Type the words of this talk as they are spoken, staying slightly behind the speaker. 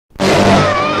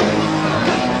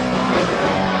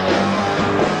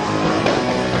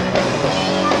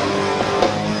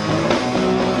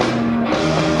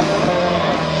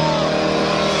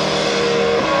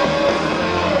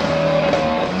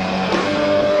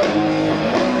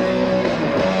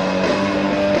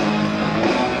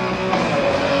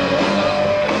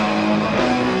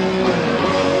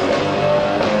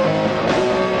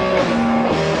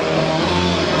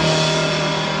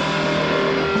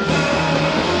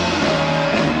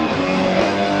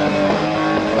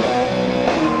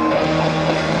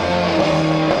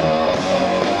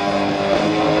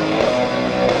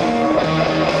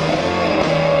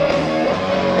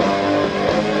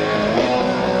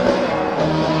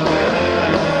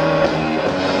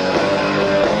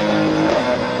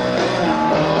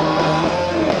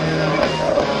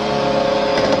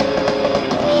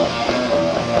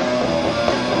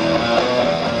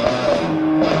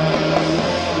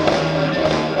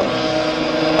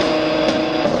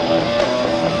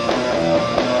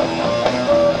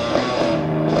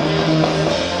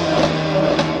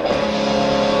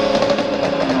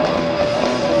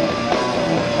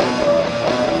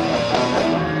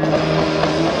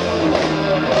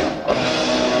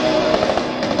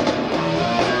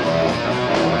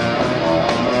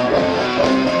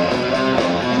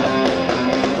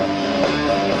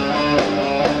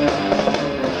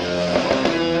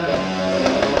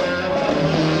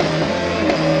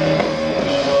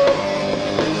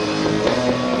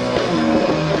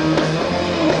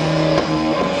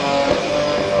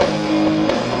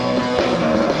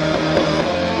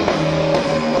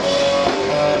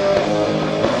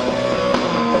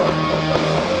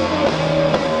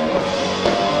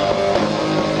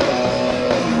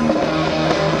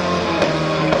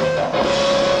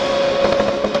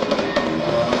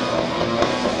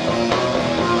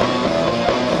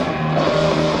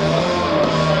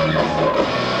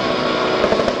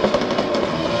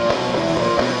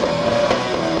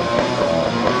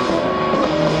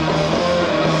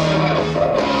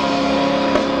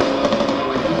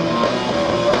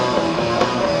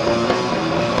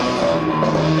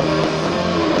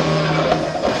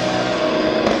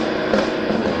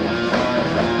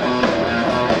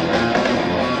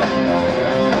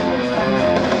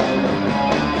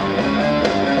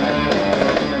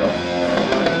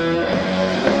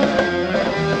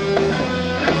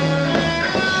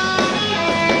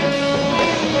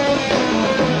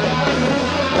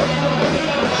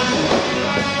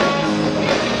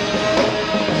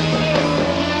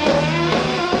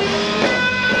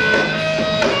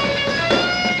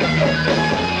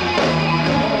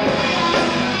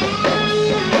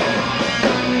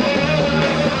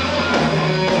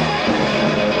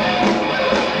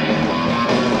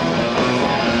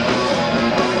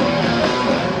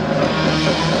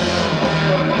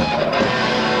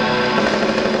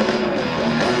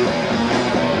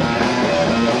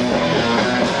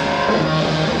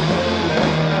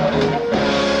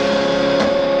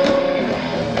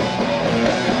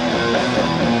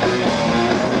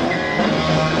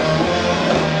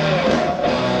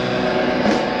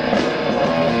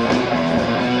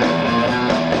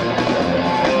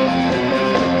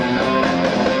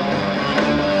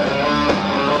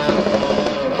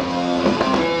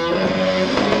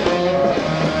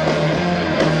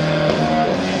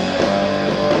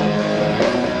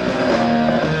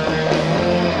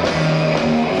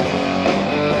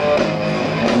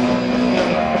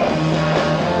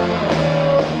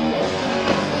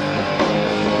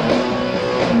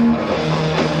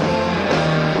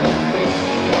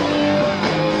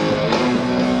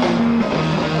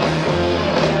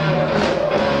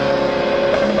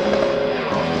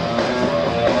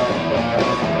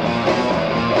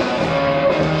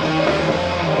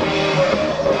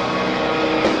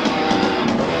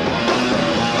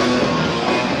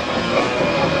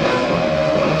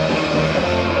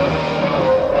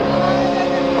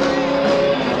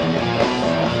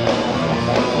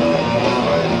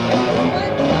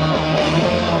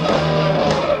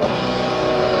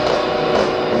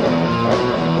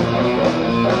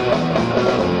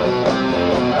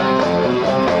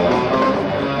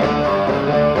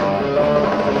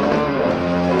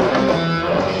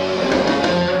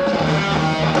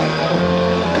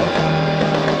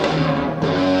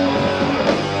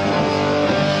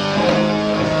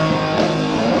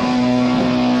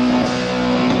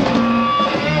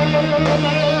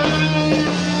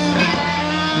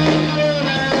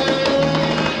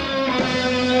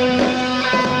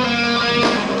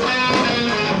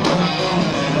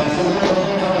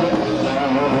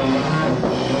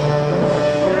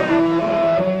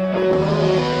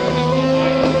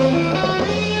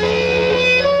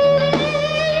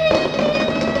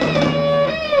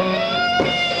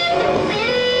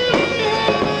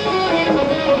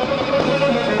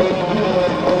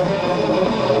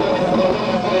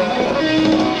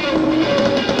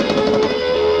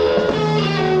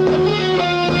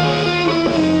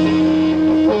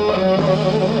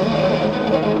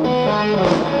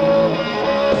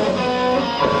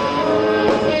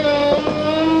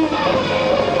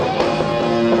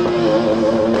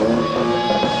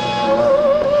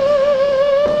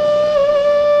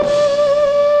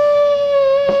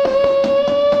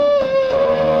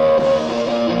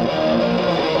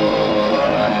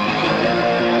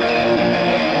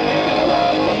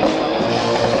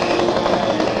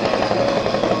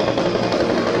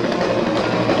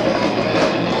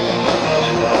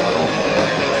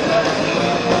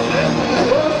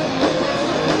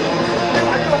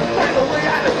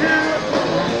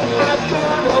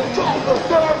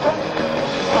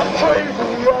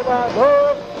my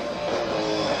head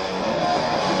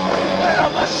and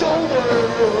on my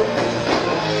shoulders.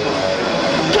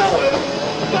 Going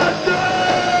thunder.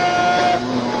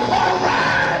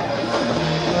 Alright.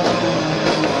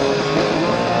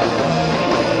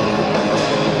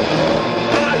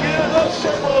 I hear the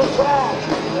same old talk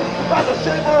by the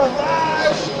same old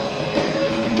lies.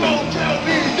 Don't tell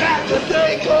me that the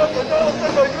day comes and no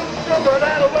thing you discovered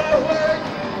out of my way.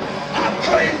 I'm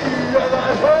crazy as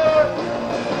I heard.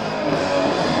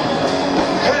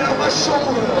 Head on my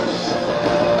shoulders.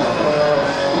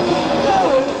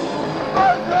 Going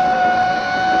under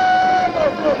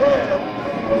my head.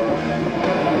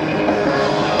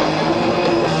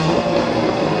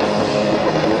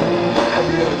 I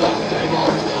hear the same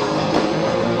old talk.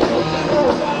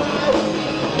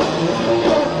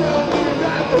 Don't tell me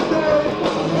that the day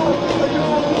comes and no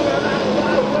thing out of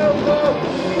my way.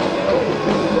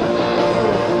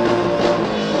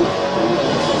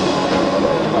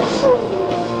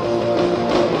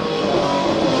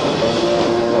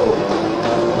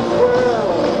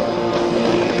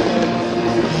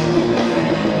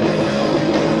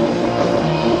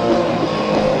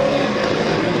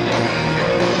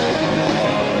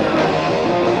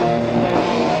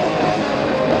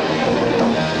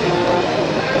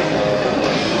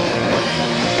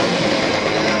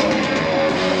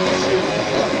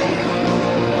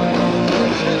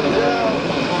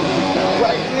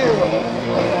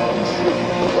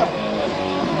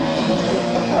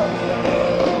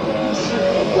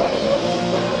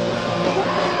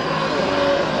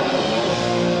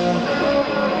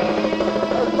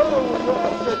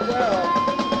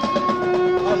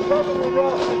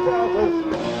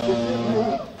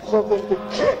 Something to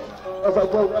kick as I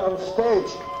go down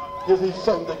stage. Gives me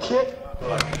something to kick.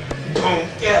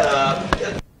 Get up.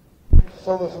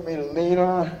 Something for me to lean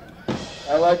on.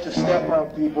 I like to step on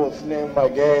people. It's the name of my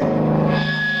game.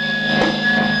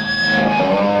 I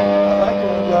like it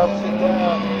when y'all sit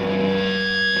down.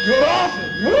 You're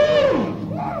awesome! Woo!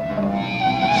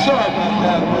 Sorry about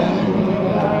that, man.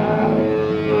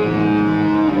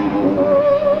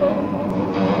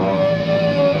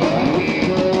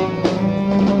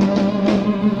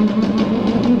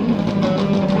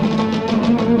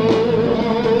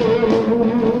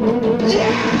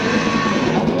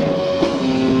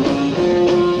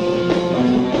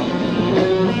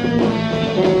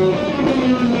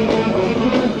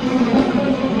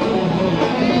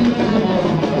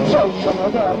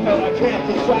 I can't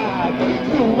decide.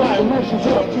 Do my emotions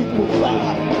or keep me fly.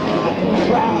 I can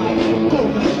try, go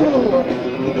to the floor.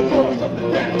 The floor's up and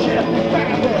down, can't be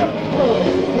found there. Oh,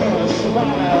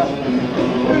 smile.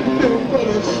 Anything but a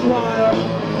smile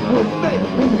would make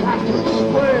me have to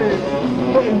explain.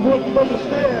 They wouldn't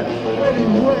understand.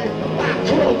 Anyway, I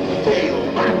can't feel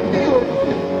my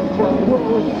feelings. But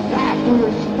words have to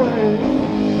explain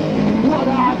what I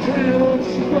can't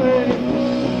explain.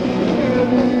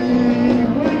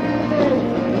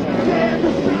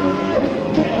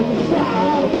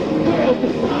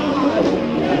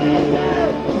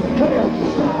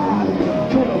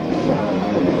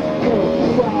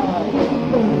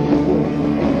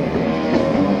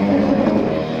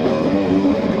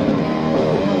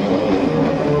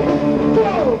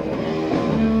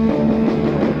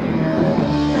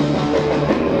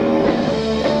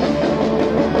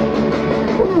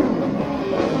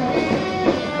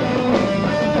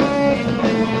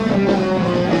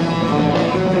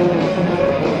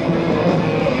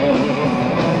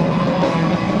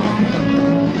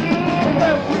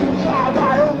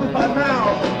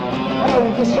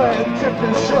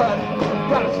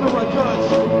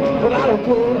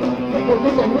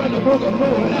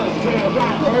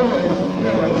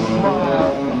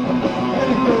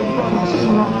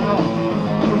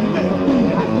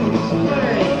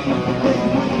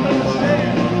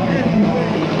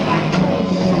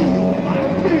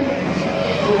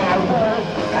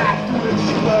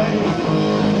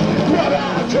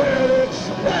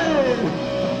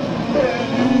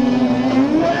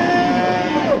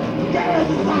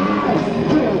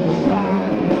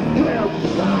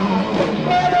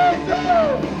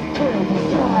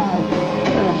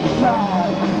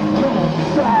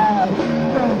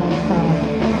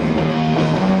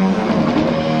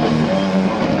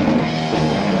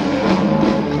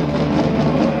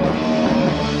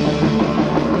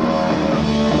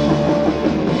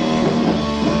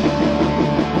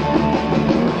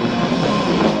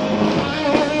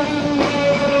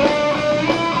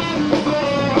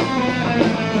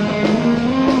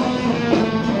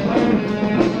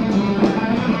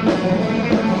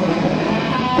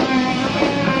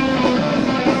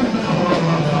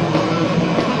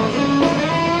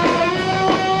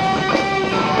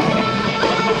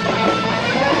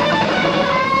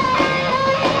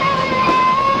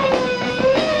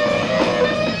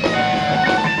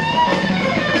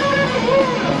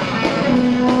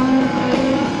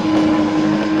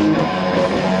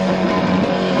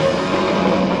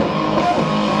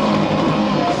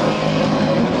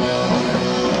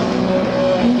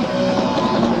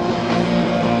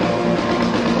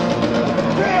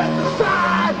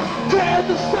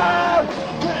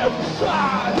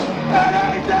 decide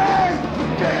anything.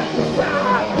 Can't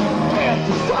decide, can't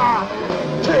decide,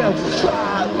 can't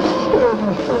decide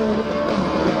everything.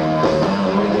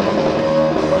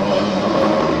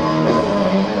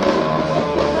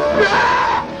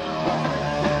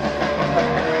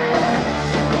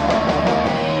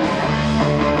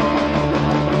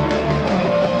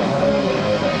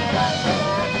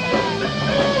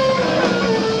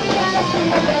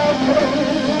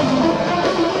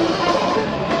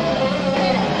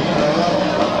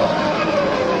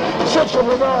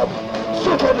 Showing up,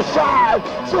 sick on the side,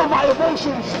 feel my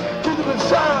emotions, keep them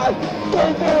inside.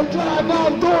 Going for a drive, now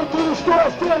I'm going through the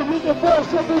store, still reading for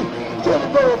something,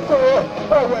 didn't know it for,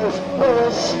 always with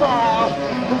a smile.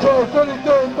 Enjoy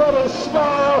anything but a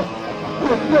smile.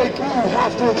 It make you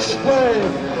have to explain,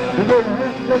 you know you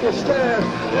didn't understand.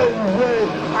 Anyway,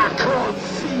 I can't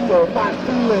feel my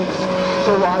feelings,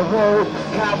 so I won't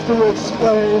have to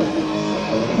explain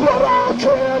what I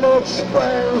can't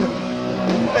explain.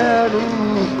 Anyway,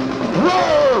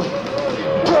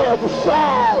 can't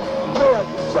decide, can't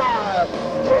decide,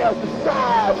 can't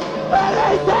decide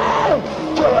anything.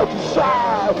 Can't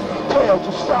decide, can't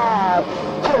decide,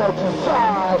 can't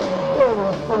decide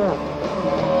anything.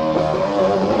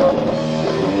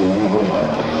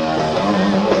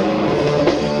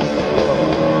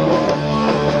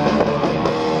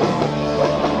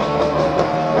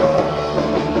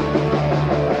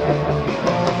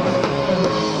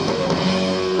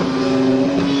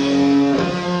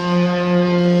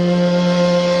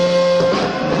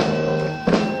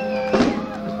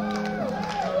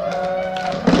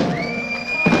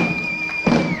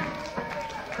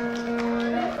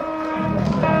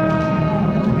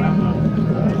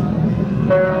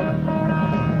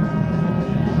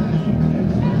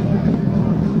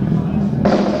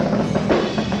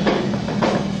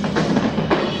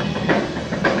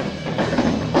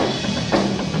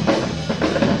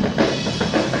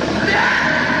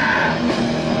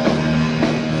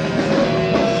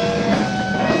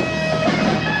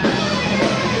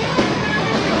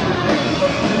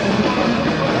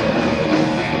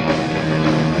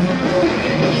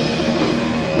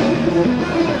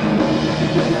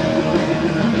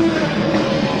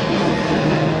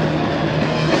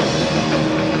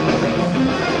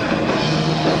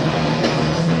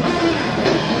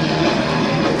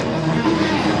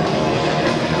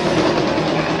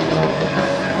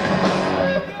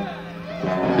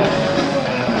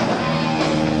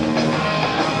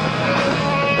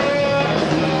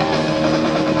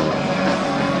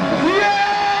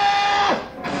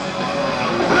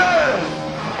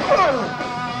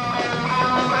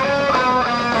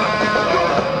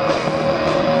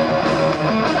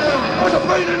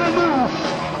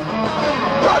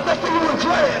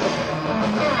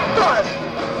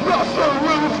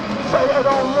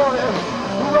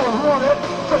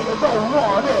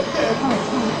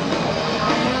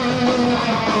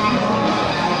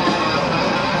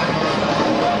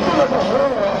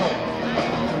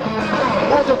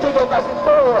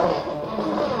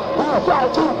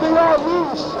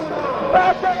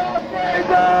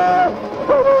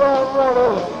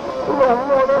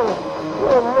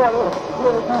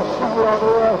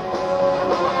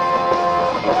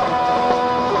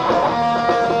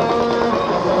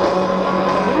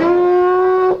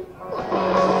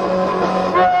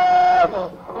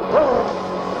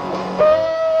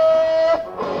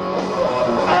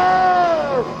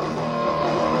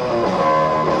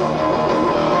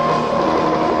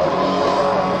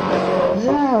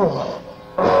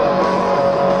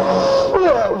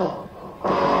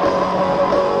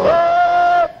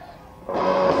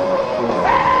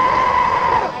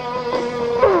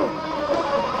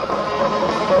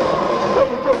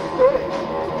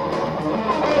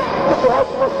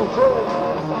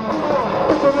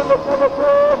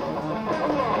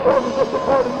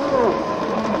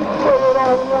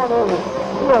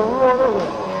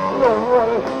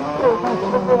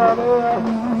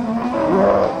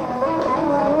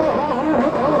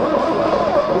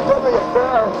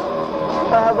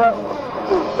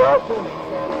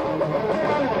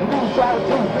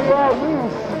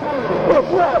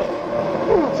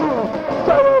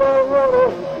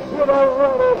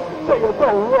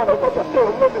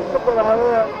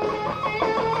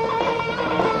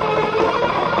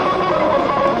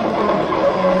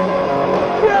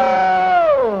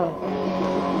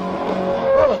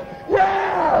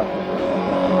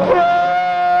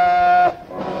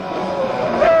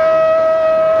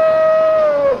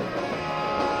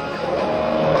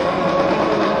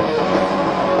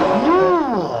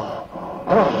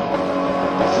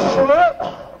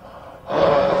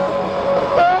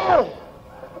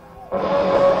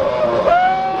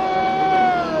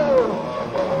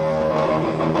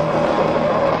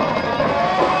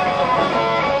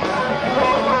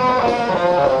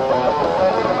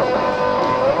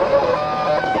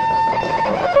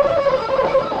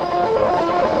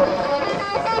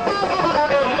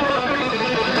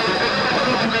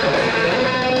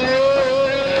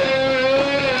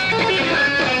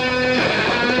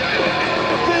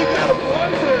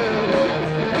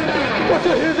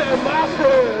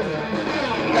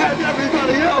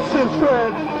 this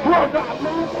friend. We're not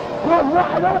loose. We're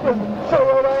wide open. So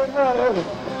it ain't nothing.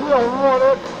 You don't want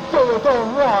it. So you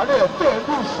don't want it. Then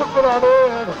you ship it on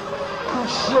in. You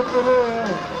ship it in.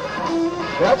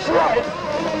 That's right.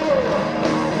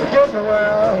 We're getting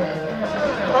around.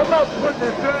 I'm not putting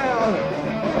it down.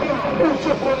 It's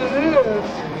just what it is.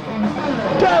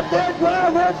 Got that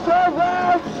ground that's so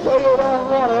loud. So you don't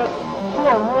want it. You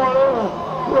don't want it.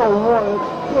 You don't want it.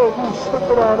 Then you ship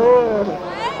it on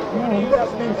in. You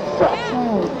let me fuck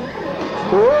you.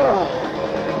 Yeah.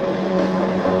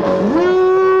 You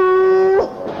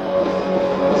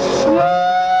slap.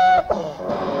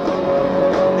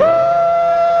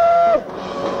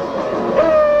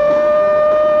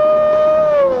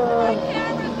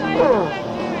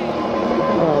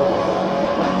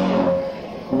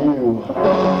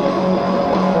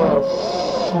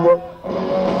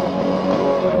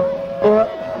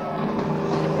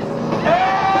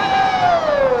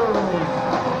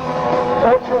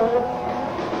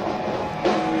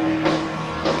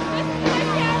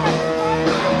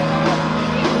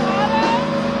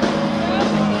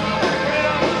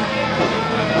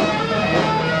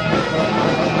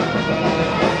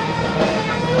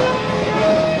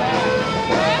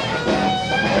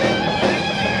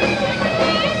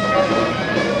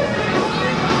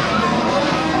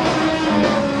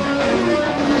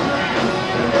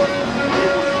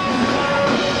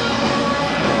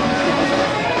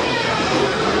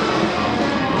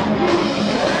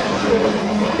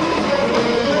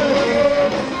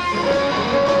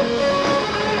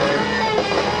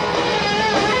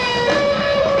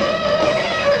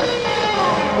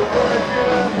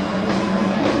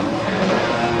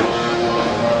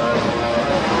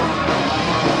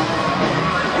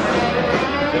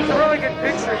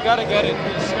 Gotta get it.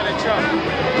 He's just gonna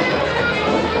jump.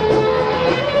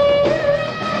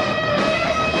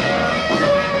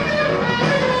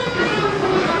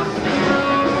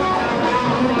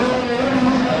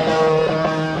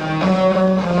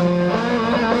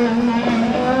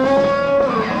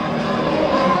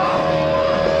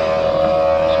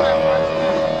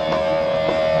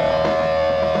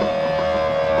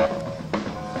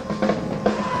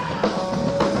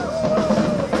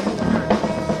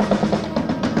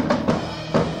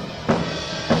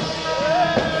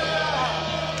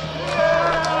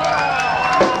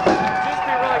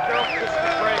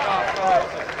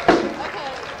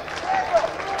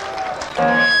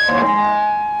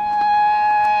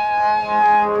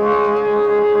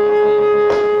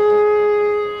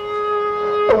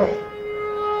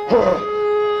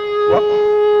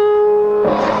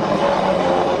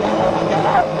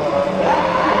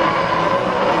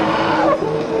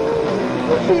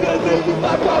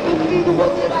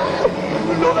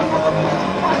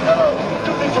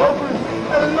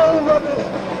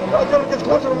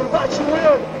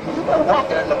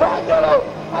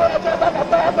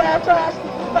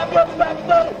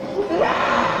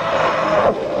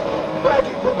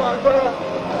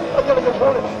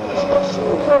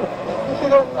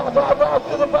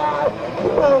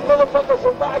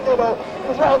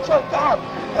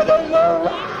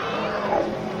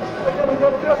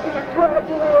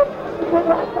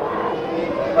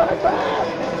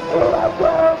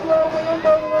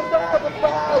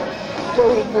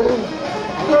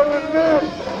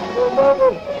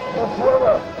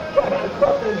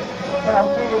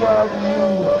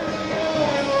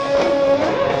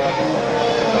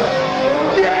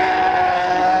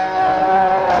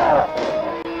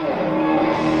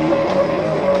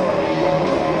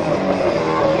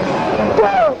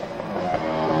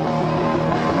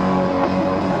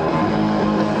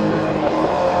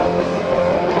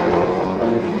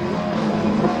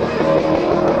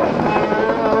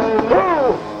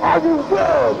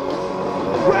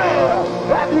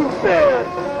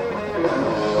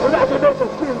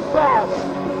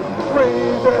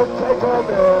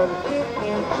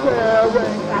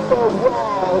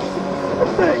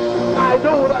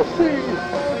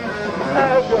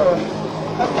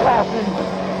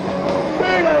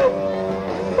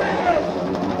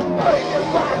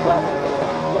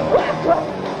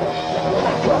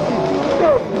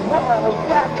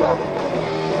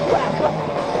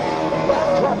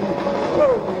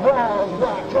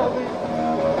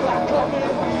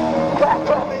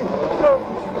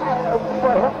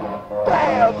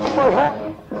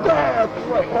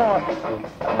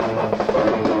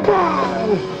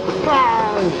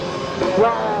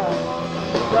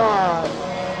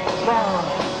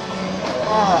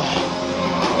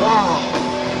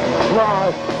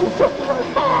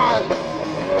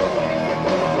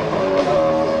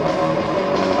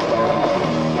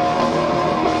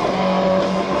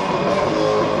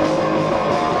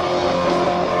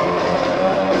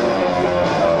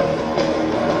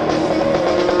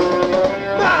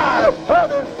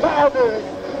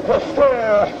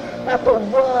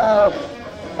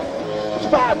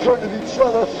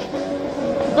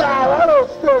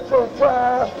 so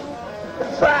fast.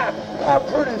 In fact, I'm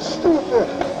pretty stupid.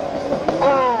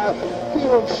 I'm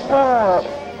feeling smart,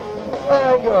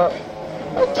 anger,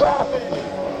 and coffee.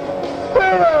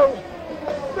 Feeling,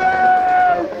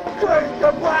 drink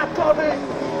the black coffee,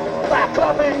 black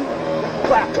coffee,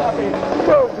 black coffee.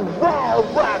 Goes wild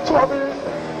black coffee,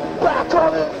 black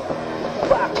coffee,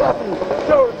 black coffee.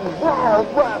 Goes wild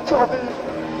black coffee,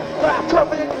 black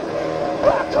coffee,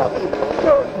 black coffee.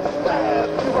 Goes stab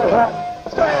to my heart,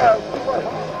 stab to my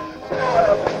heart.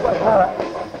 My heart,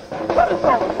 but it's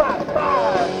all my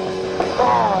mind,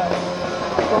 mind,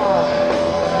 mind,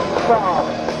 mind,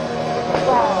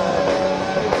 mind.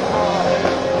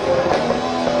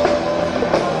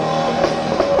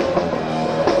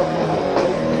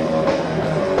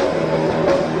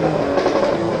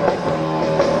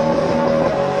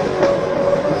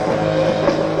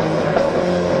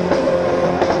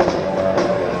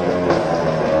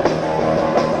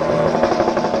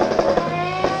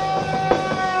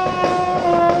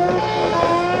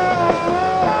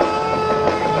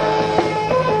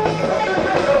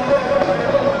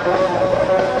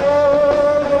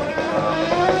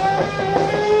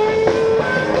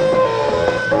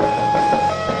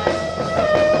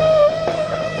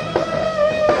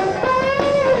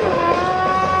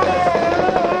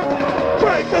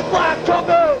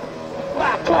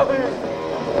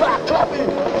 Black coffee,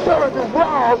 stirring the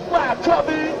wild black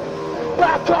coffee,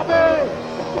 black coffee,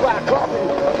 black coffee,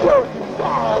 stirring the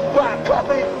wild black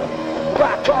coffee,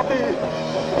 black coffee,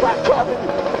 black coffee,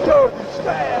 stirring the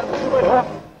stab to my heart,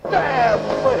 stab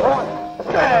to my heart,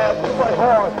 stab to my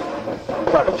heart,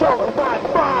 but it's all in my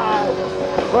mind,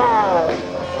 mind,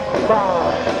 mind,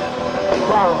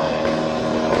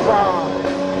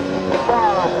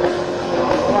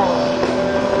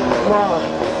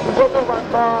 it's all in my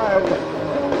mind.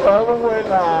 All the way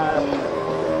live.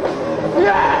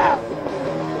 Yeah!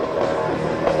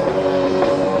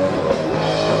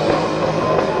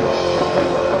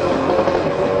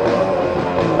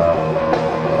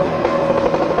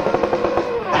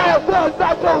 And when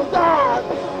that goes on,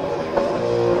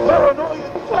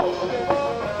 paranoid bullshit.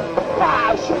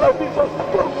 Why should I be so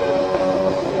stupid?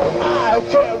 I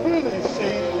can't really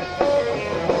see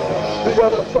the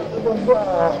other side of the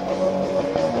world.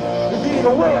 To be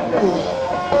aware.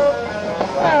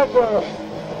 Ever,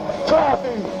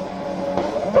 coffee,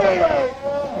 feeling,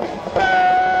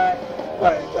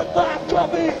 where's the black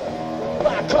coffee,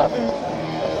 black coffee,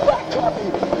 black coffee,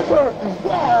 burning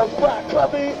wild black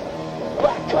coffee,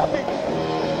 black coffee,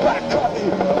 black coffee,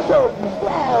 burning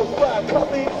wild black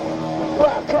coffee,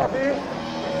 black coffee,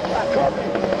 black coffee,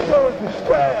 burning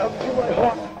stab to my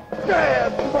heart, stab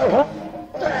to my heart,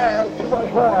 stab to my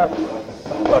heart,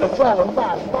 but it's all in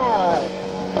my mind,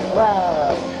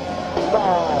 mind.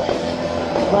 Bye.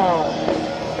 Bye. Bye.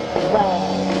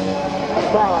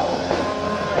 Bye.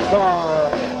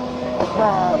 Bye.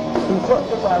 Bye. He's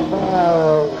fucking my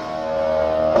mind.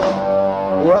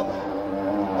 Yep.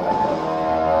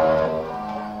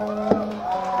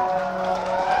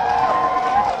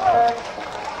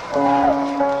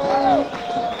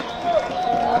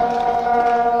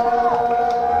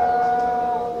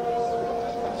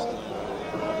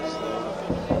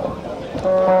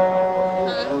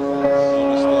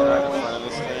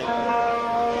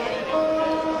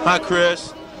 Hi,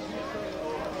 Chris.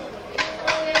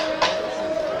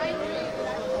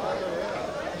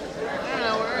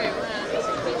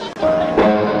 Bye.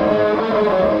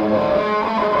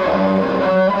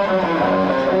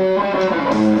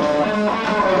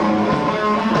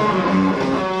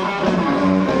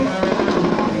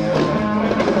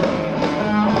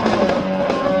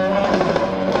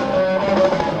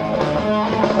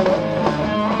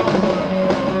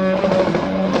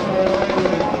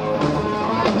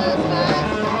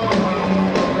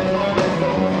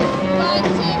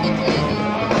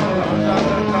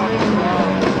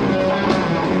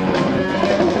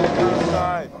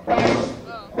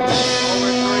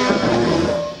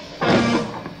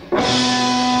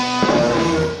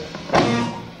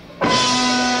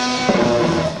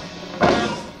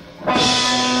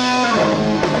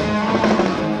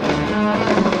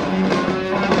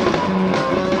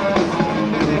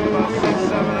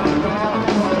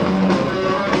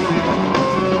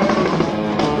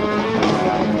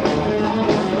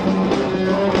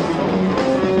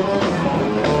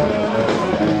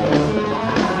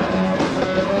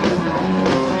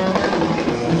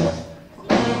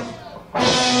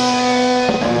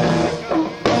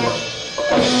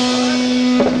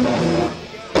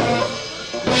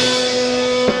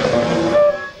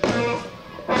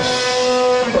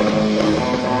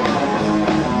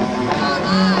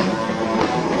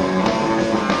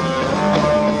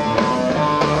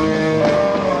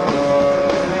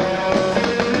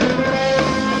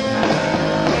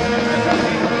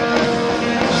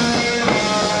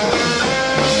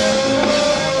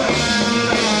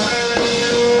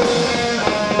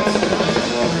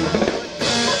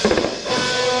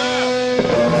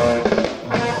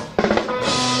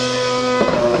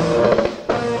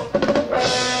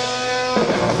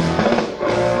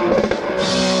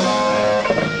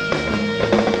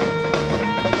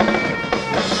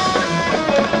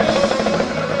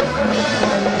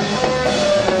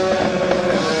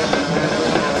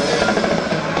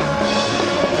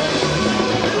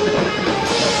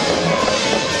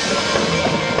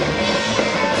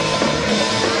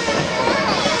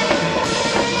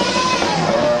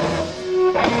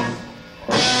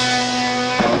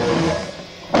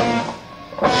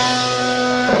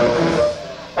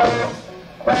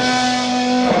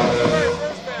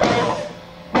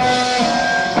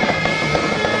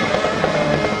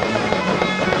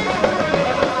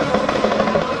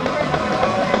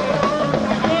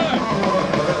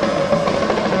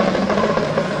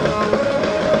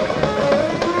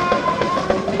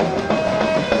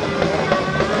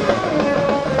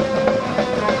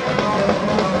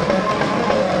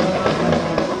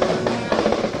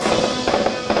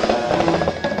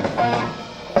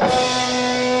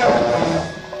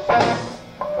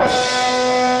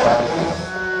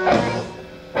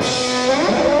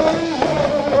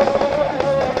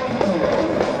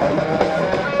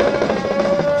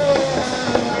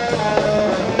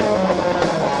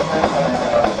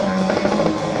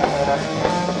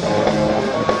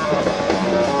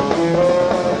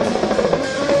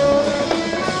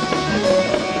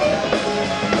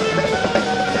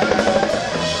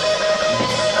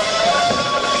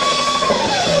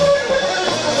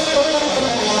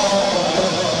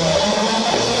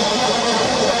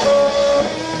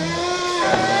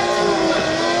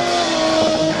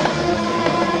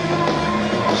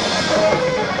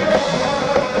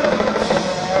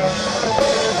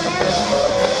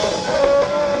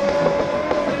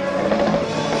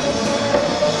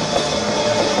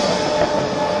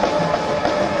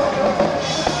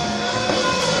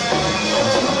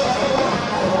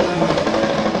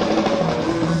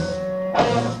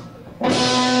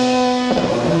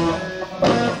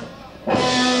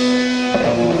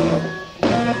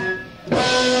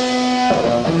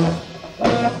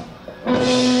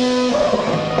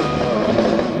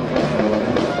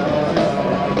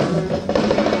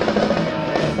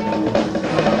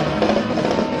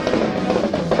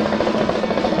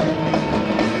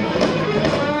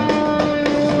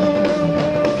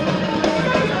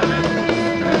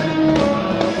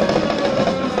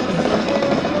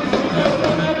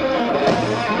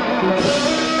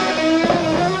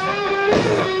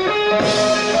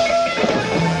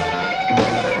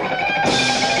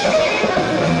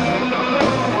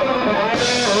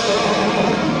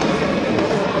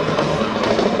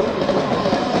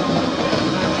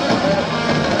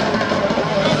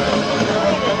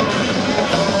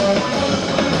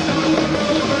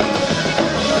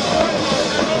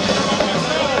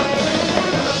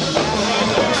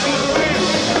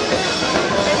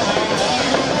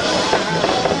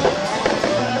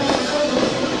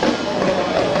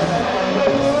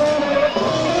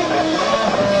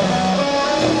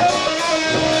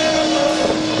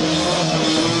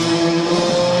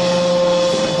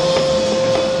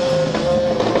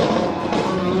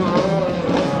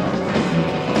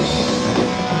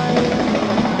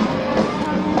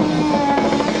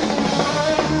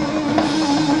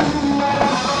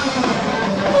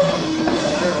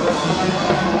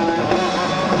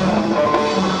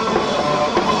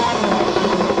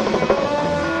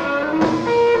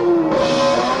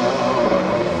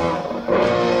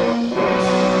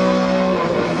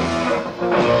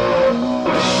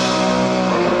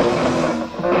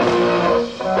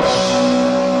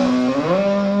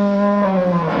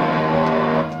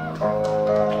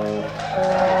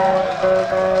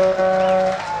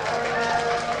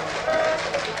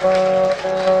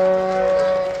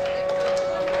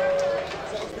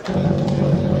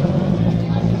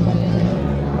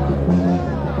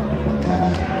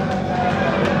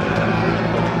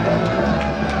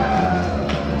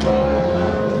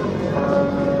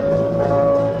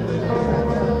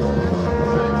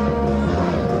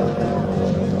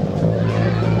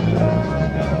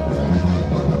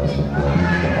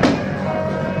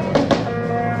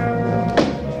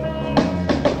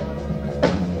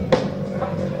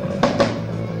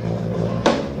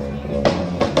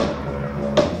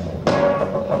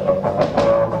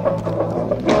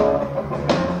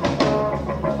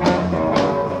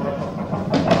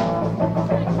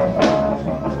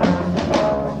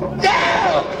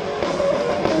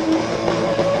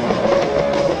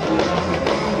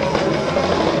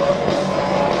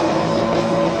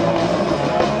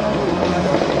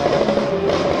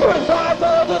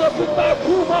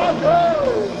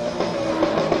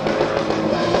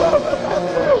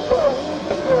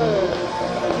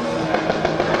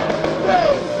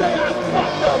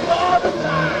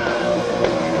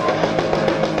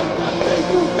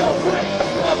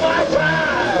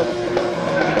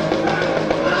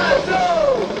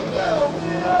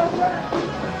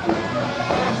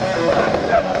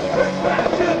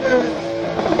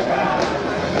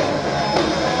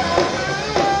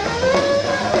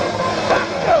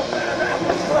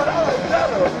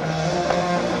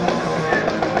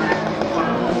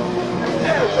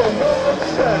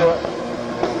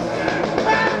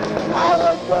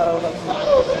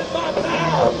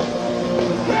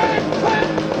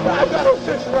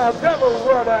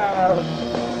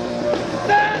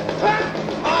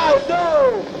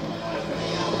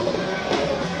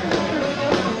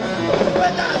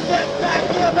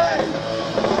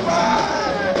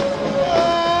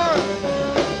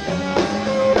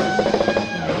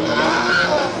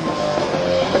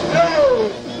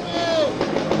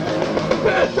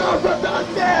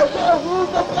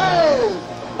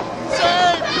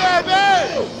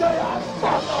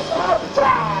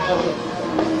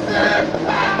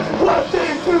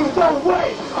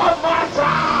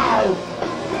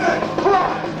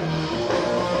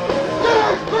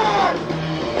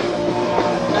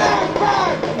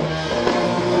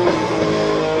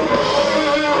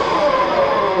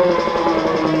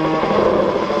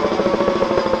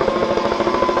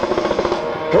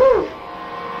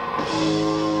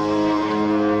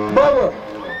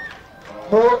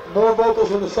 More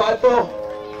vocals in the side fill.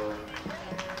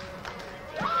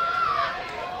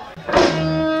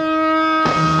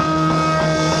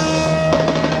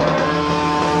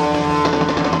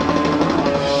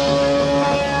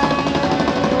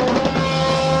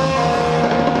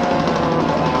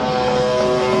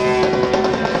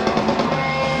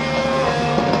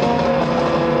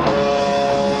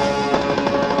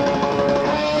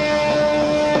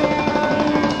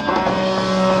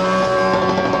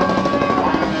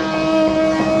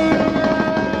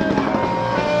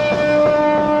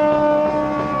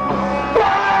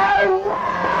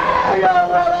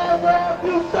 whatever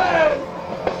you say.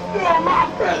 You're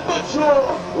my friend, but you're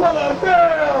what I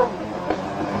am.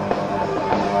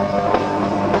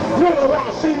 You don't want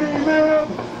to see me live.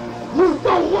 You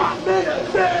don't want me to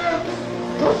live.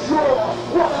 Cause you're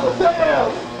what I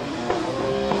am.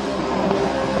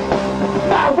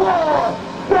 I want,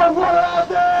 but what I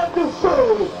dare to say.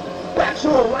 That's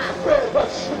you're my friend, but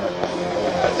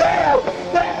you're damn.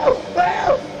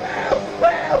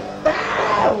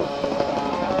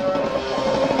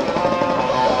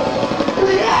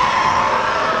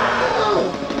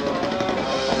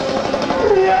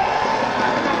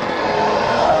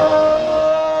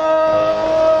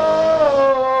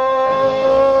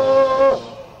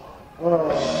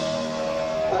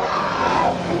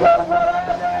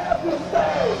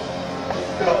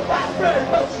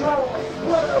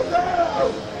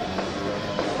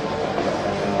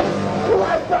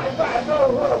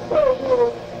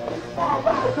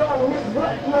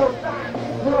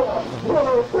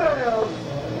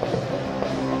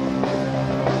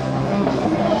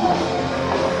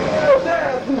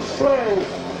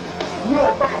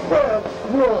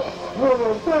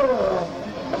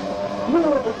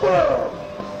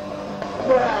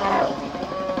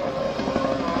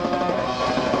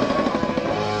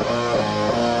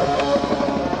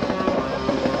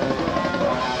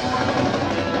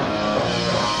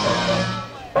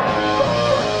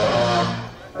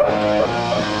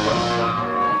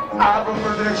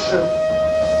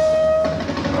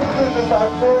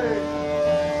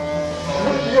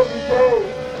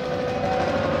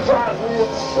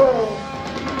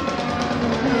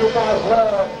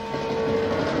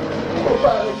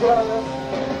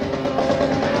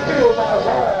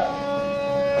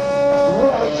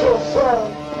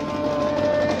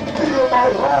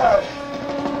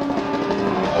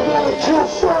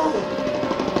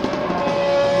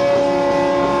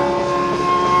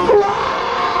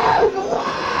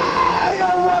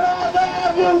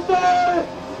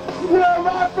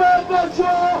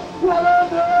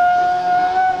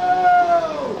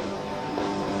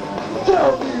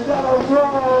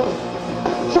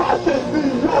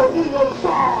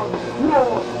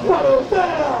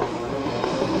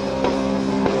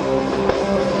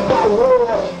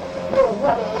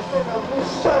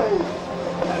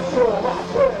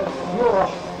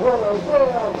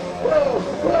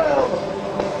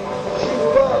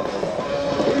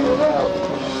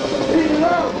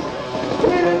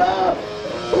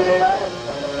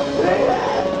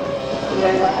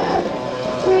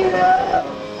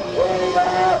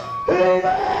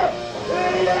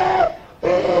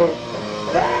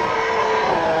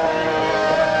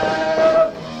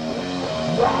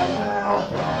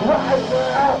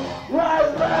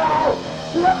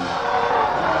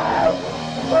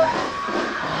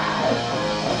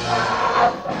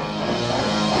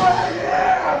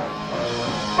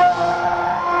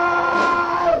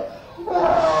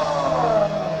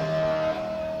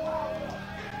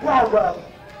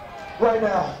 Right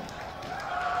now.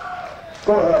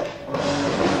 Go ahead.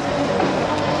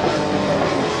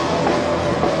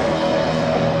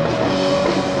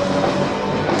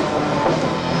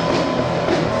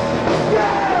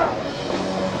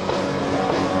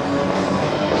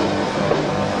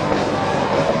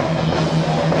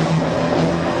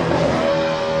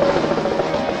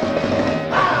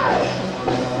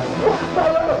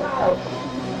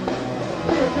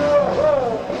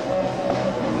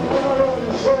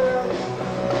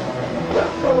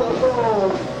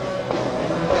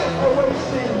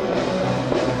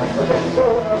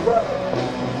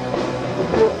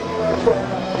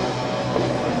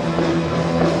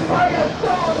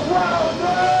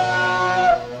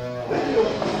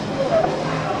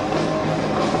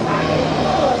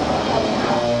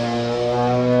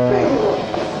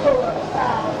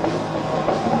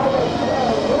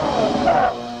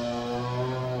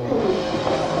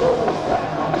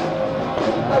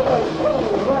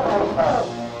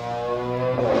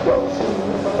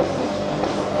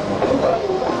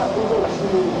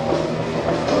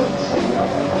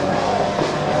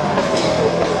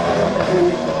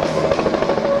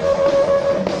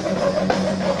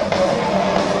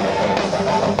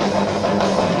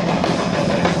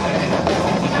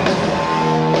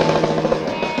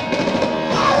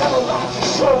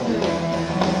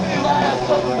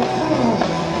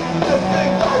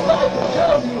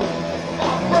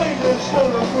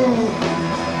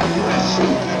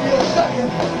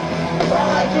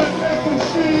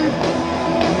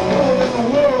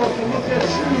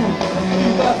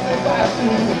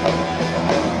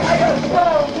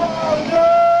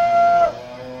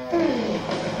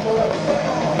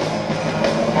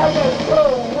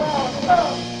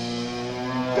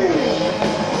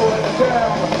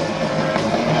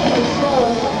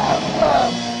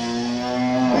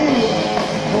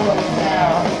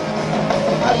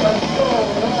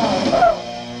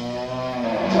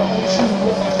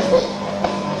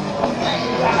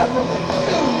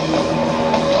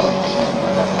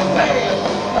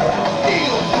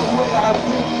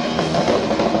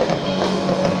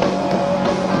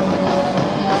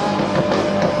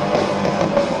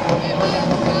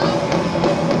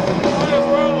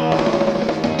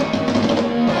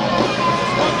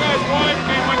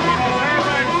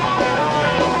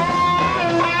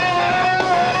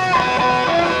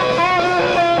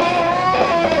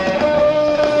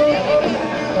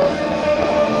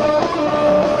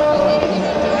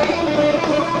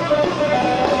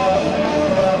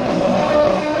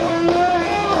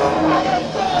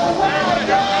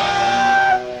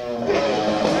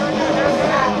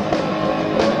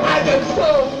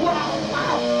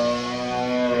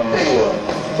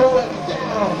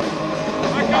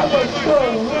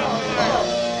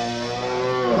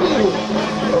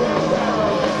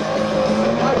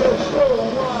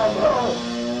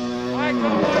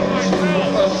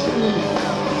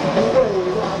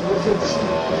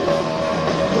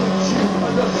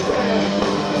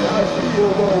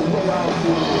 what I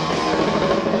do.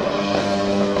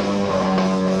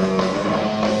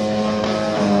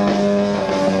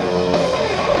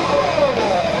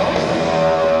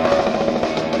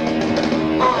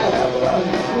 I have a lot of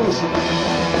conclusions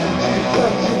to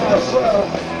come to myself.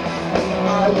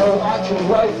 I know I can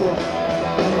write them.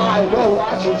 I know I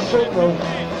can sing them.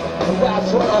 And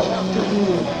that's what I have to do.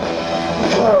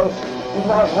 Because you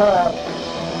might have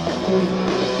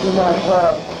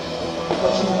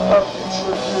what you have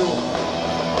to do.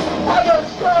 I got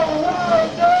so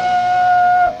wound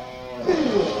up,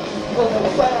 feel for the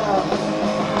sound.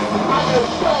 I got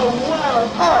so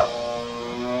wound up,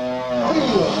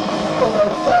 feel for the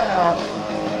sound.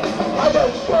 I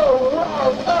got so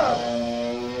wound up,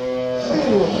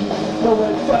 feel for the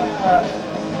sound.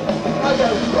 I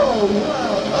got so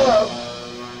wound up.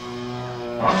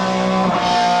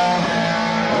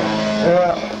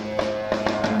 Yeah.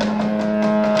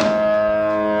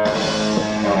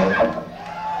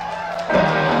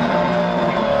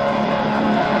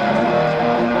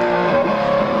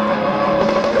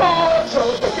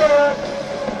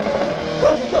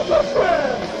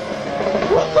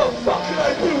 What the fuck can I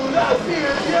do without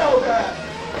being yelled at?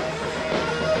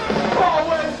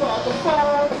 Always on the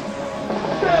phone,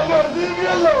 never leave me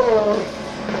alone.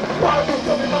 Why do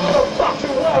something on the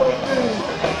fucking wrong with me?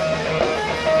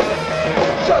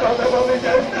 Shut up, never leave me.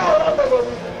 No, I'll never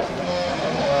leave me.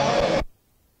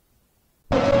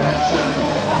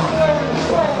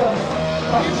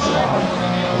 I'm sorry.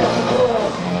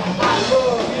 I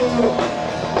love you.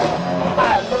 I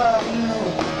love you.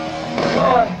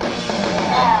 God.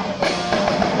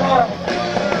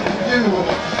 You.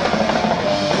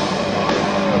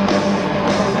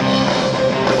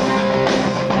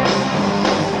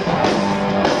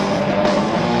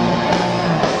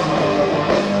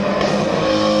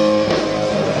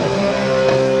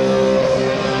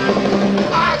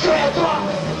 I can't talk.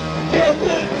 Get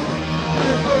it.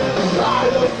 You're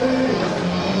inside of me.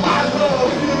 I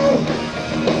love you.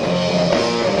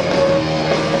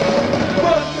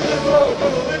 Run to the road, to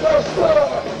the window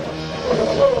store.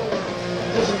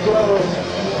 Just close.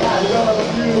 I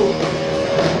love you.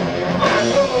 I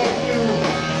love you.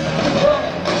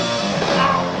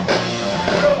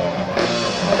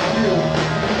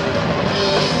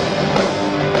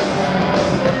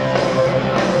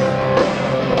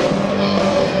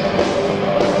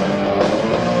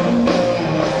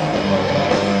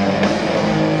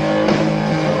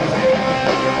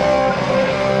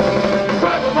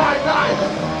 Grab my knife.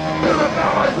 You're the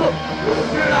guy I look.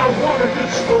 You're not one to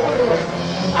destroy her.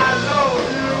 I love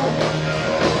you.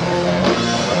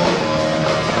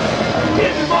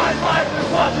 Give me my life as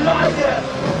much as I get.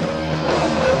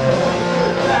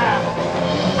 Now,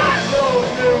 I love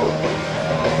you.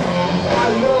 I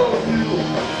love you.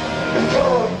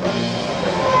 Because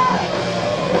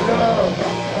I love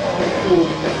you.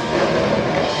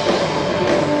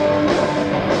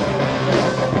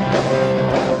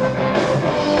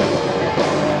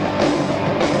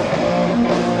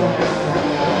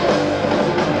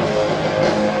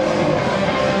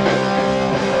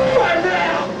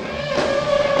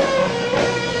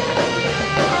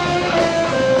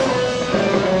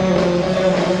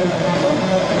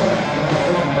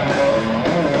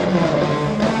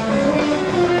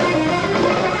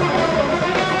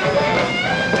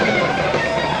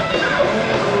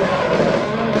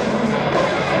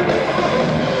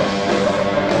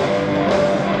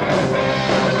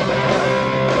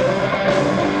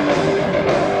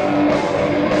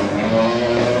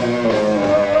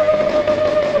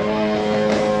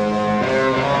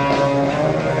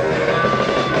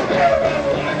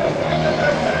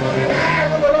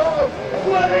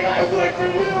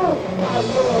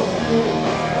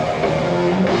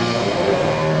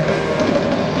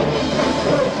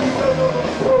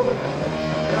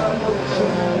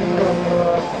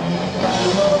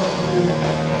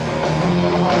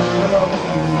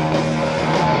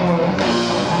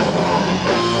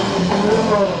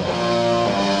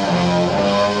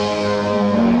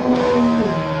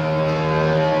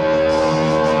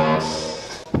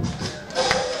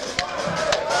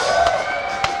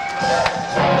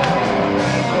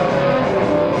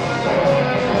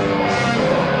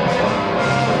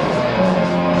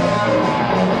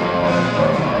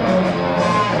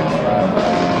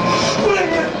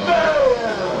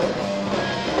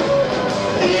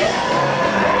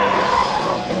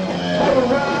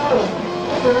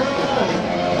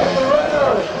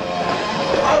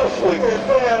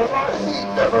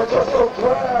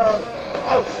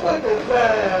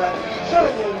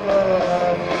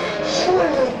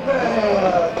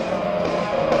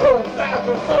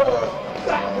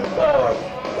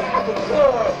 the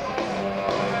club.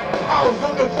 I was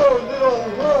looking for a little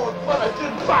world, but I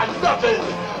didn't find nothing.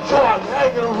 So I'm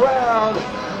hanging around,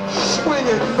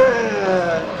 swinging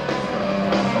man.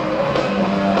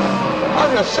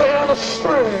 I'm gonna say on a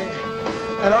string,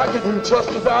 and I can do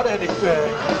just about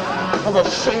anything. I'm gonna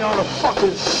sing on a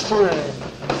fucking string.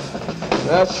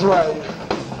 That's right.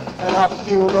 And I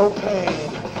feel no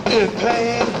pain. In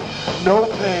pain, no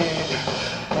pain.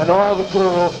 And all the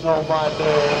girls know my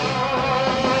name.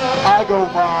 I go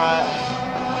by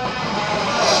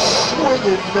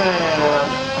Swinging Man.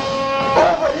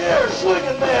 Over here,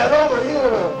 Swinging Man, over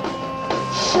here.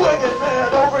 Swinging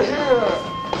Man, over here.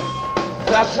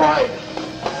 That's right.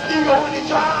 Ego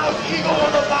anytime, ego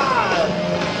on the line.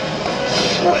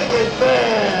 Swinging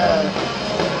Man.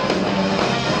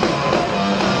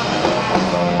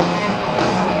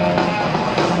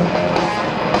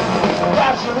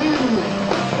 Absolutely.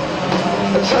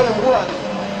 I tell you what.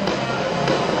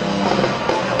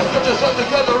 Put yourself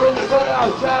together and you go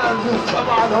downtown, you come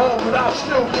on home, and I'll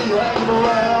still be hanging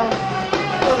around.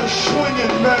 I'm a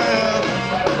swinging man.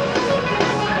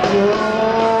 Yeah.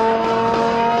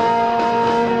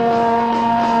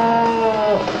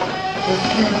 If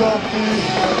you love me,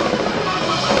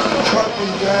 cut me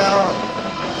down.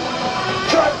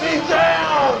 Cut me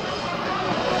down!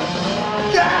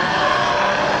 Yeah!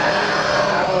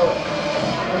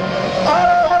 I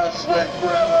don't want to swing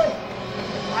forever.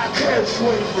 I can't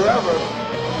swing forever.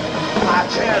 I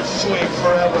can't swing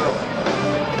forever.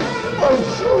 I'm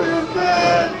swinging,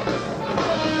 man.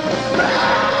 Man.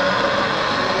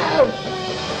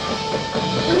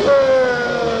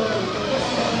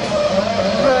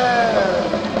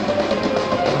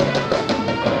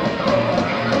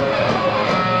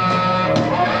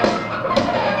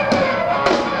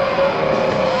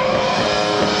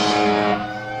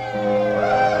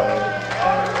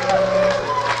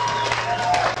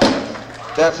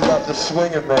 That's about the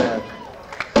swinging man.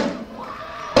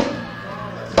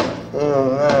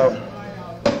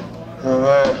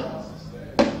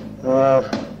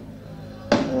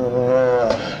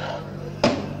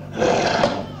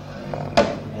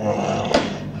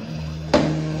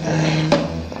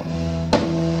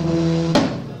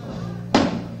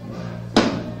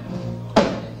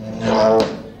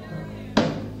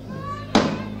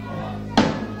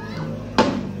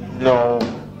 No.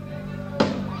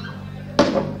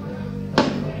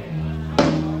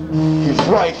 He's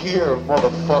right here,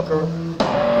 motherfucker.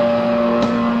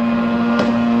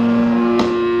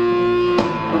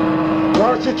 Why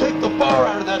don't you take the bar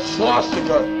out of that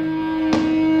swastika?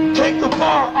 Take the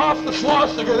bar off the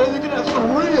swastika, then you can have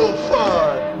some real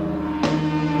fun.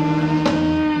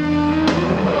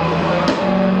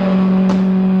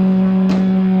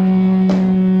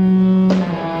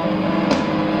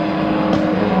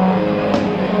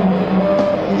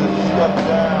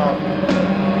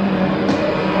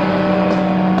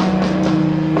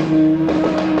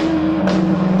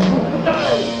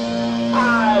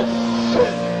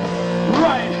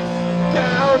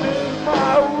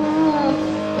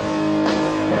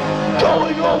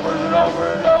 Over and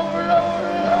over and over and over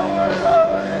and over and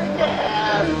over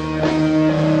again.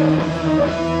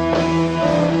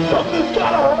 Something's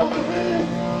got a hold of me,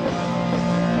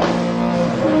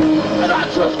 and I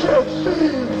just can't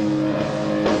see.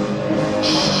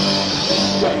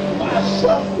 Shake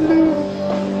myself loose.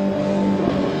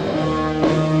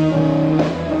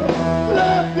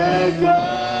 Let me go.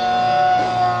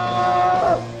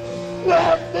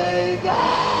 Let me go.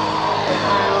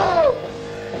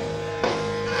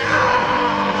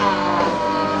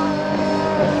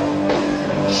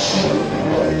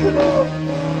 Up.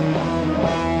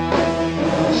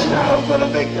 Now I'm gonna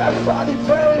make that body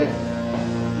pay.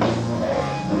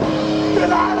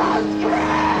 Tonight I'm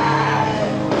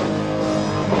crying.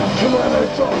 Tonight I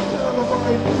talk down on my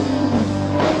knees.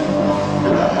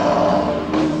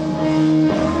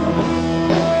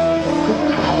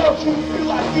 I want you to feel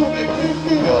like you make me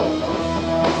feel.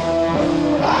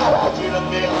 I want you to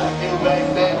feel like you make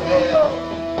me feel.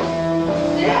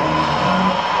 Yeah!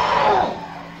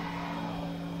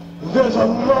 There's a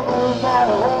lover in my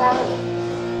heart,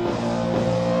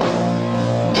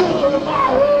 killer in my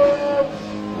head,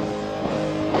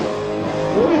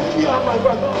 whiskey on my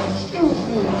breath. Oh, excuse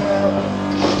me, man.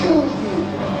 Excuse me.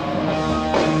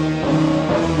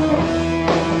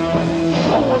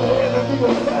 Someone handed me a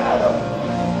matter.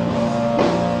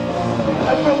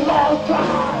 It's a long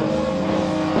time.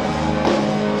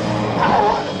 I don't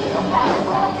want to be a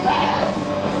wrong man,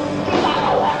 because I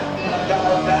don't want to be a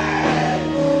dumb man.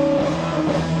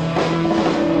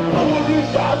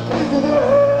 Stop taking your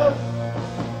hand.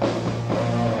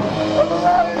 I'm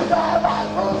running down my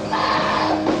foot.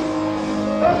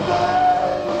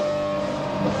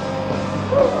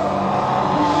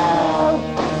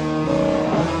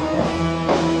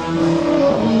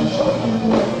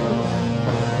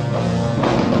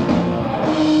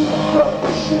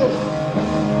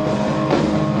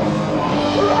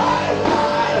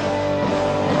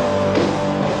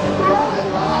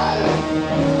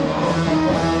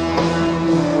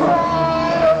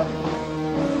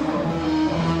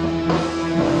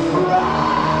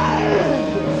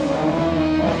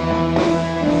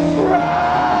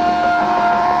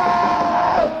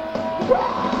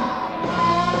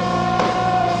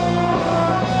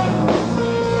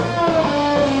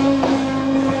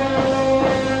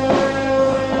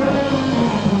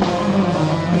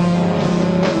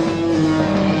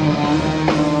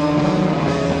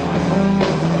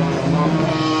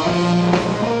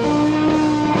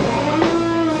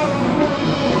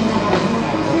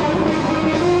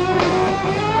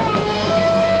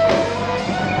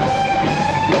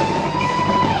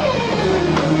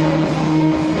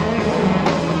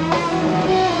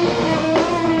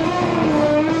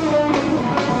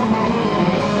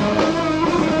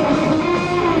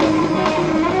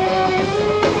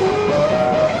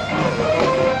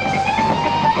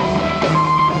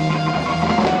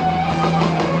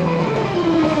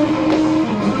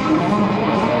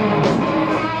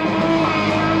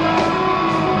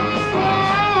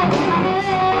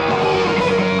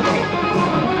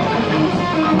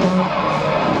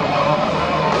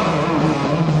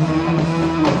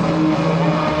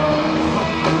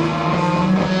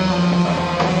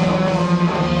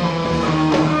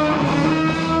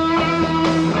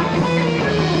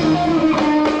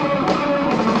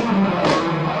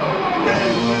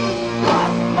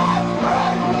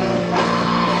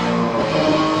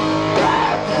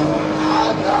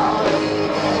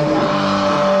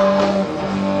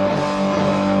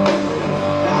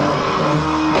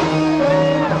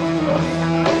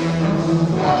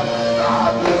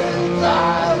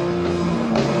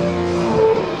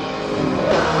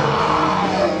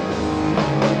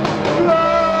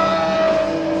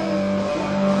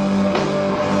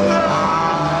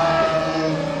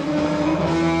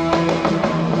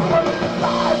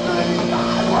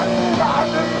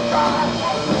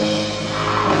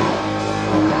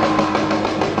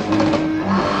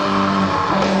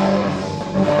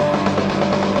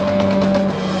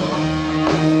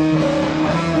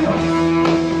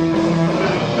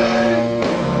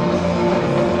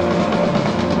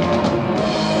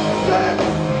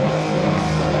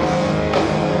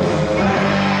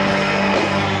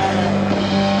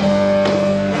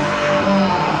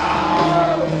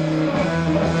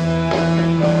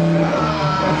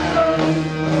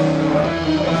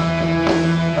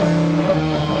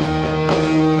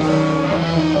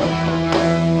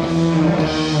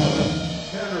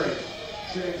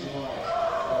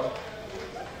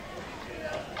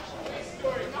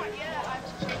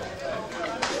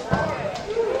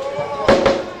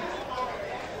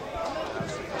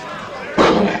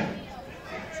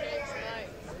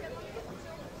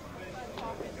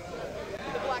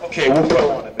 Okay, we'll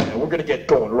go on it, man. We're gonna get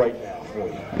going right now for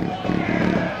you.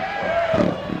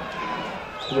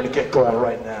 We're gonna get going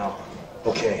right now.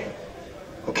 Okay.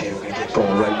 Okay, we're gonna get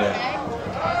going right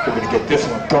now. We're gonna get this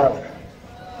one going.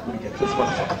 We're gonna get this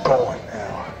motherfucker going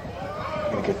now.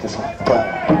 We're gonna get this one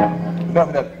going. Enough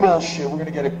of that bullshit. We're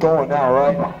gonna get it going now,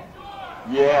 right?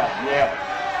 Yeah,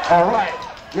 yeah. All right,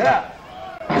 yeah.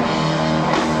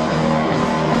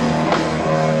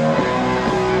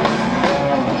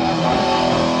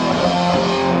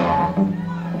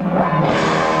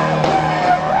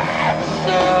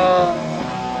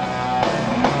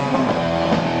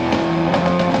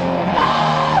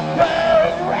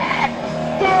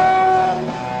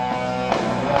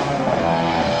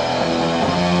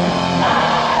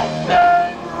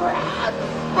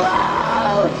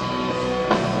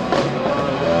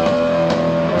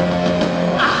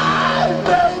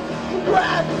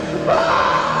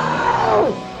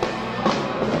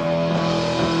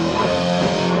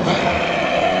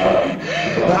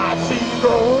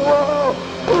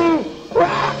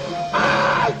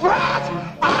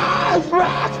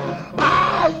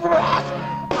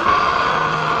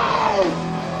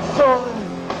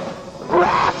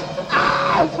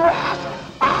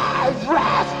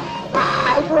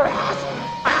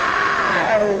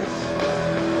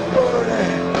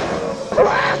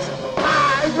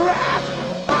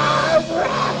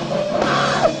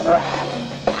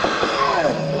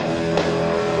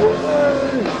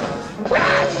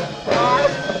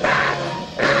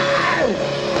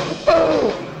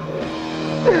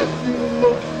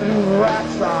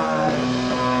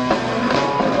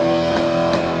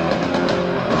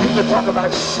 Talk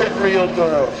about shit real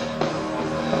good.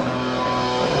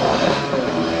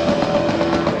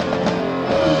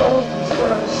 Don't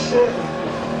start shit.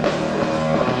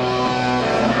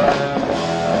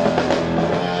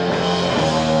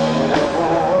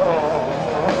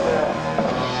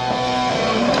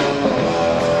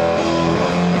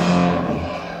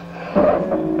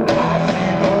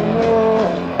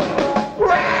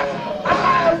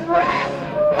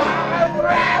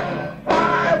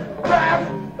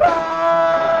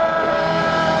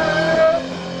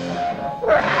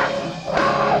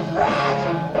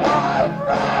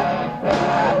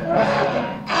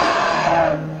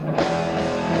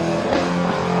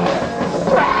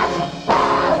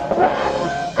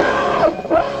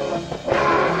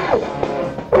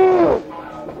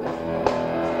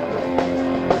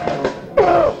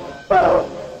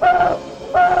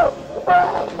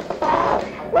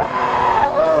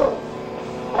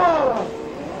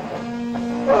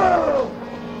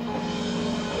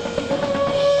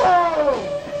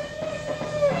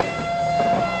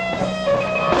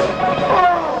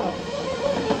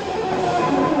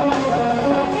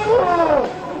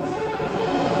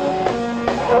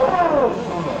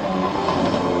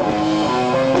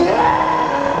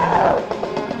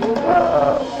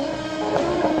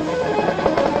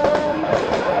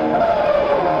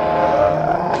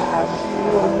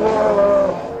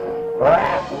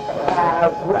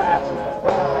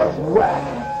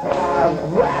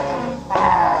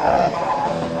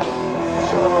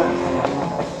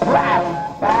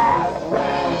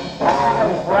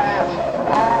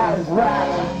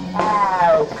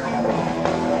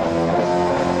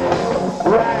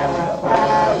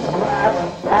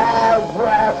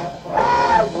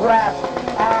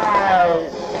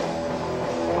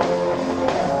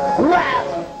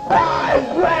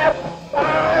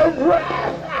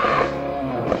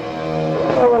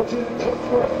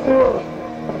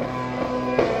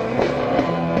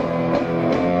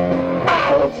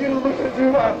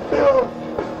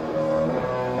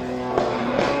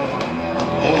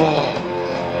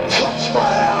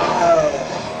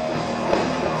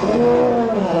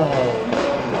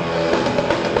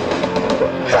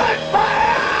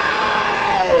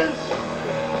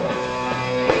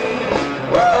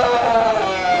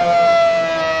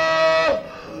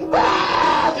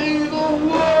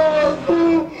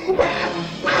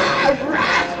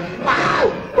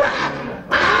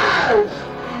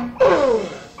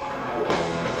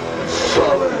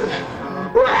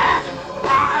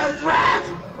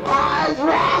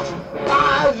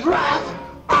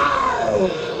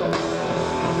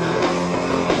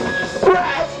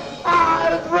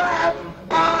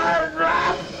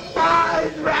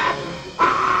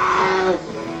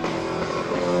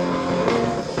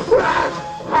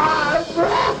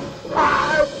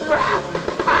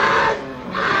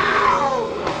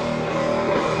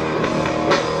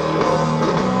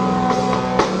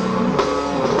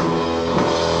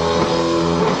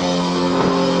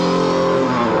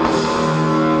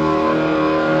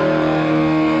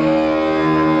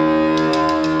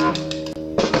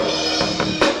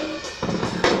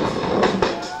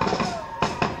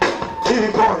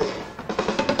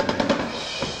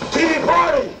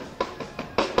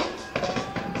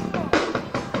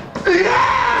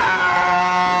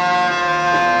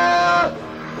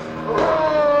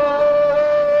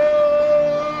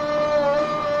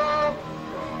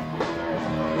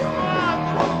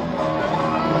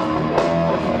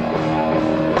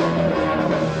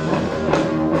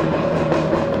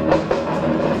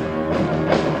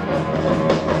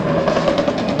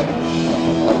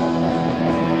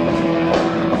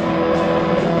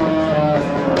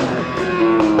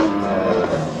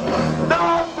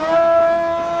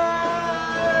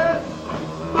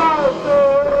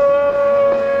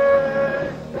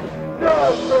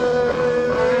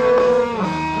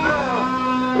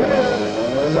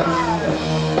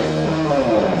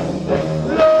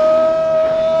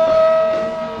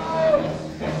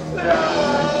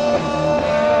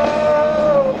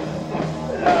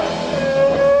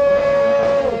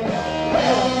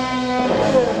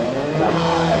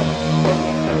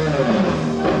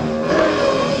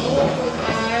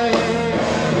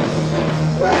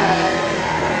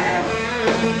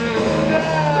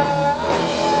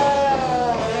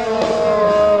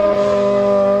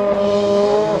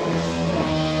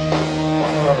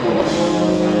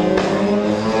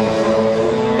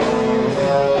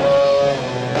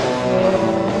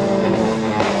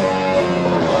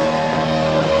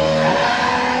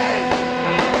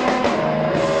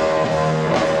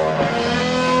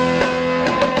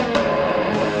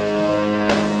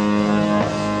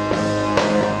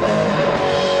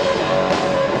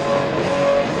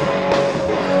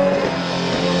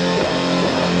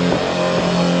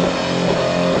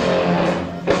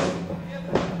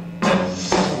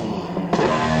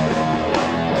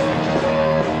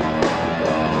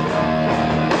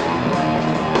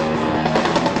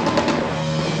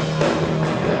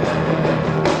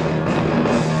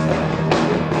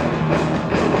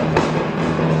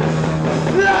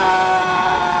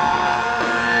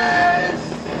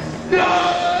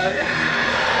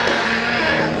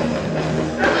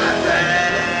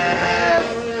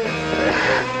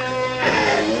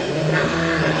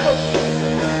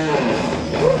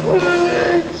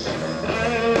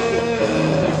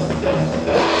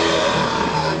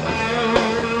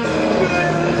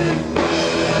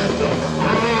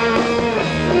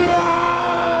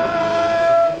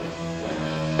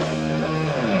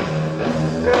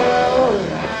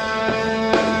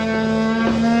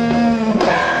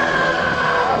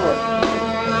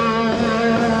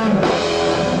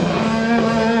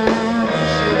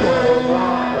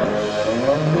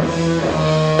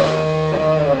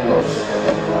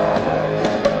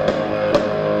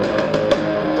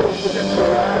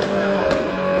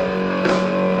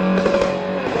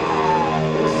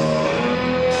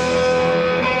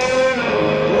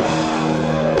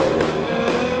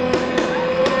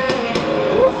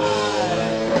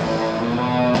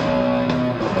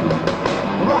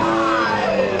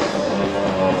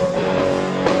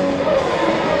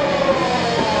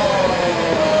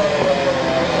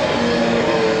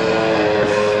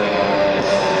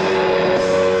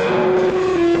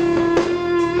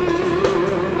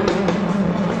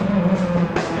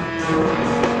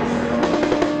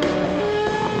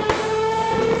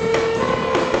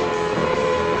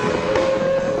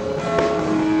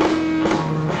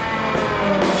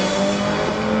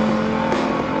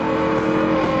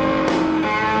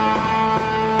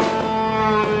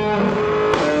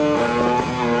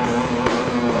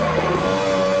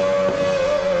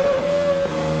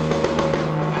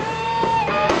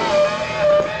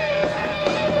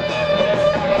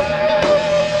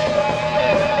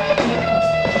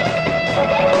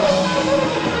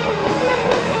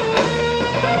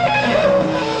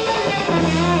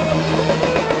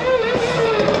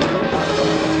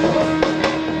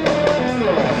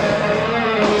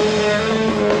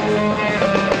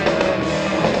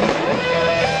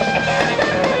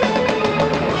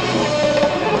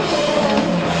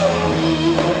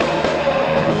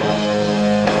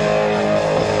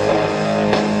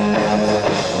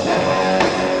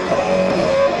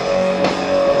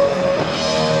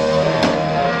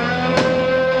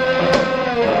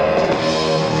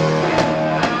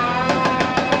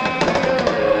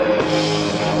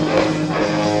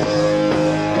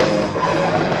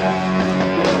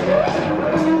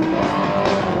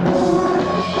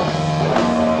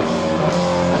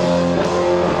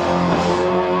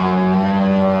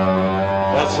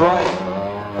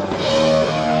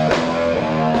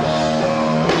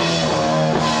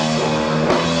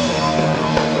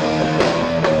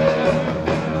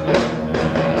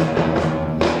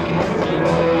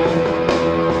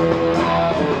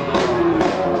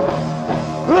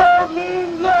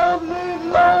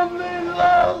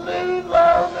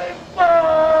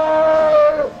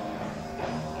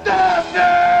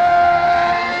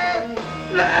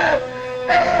 live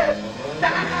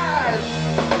inside.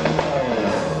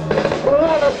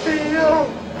 Wanna see you.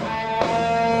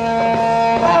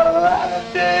 Wanna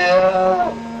see you.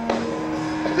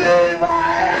 See my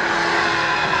eyes.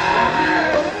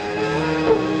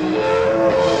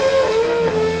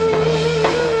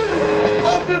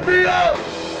 Open me up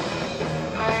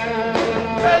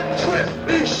and twist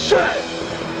me shut.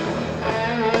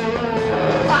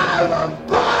 I'm a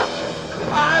buck.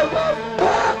 I'm a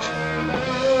buck.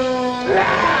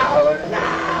 Now,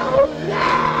 now,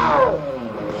 now.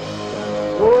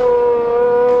 Oh,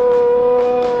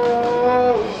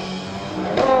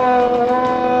 oh,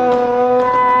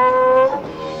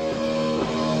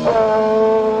 oh,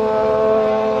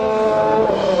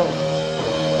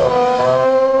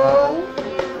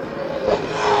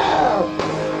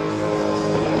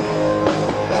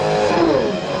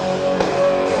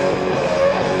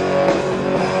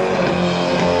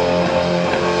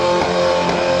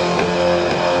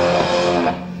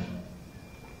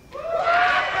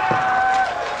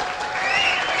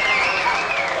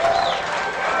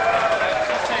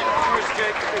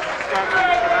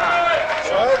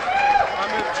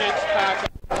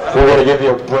 We're going to give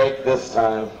you a break this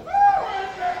time.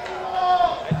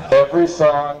 Every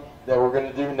song that we're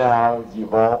going to do now,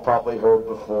 you've all probably heard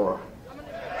before.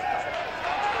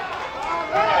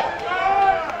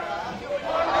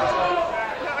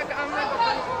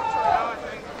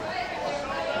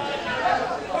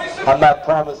 I'm not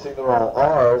promising they're all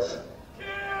ours.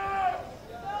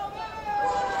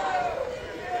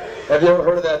 Have you ever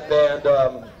heard of that band,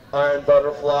 Iron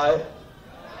Butterfly?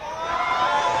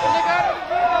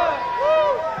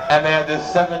 And they had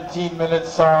this 17-minute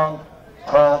song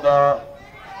called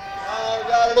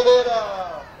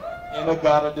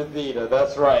In-A-Gadda-Da-Vida.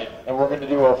 That's right. And we're going to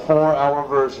do a 4-hour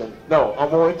version. No,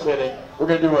 I'm only kidding. We're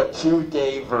going to do a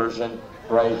 2-day version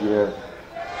right here.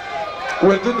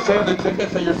 With them saying the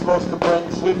tickets that you're supposed to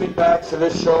bring sleeping bags to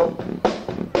this show.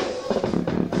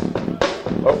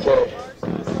 Okay.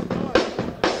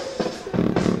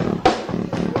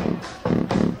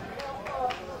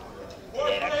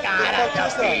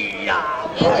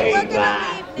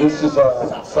 This is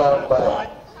a song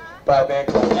by a band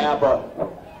called ABBA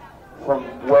from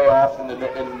way off in the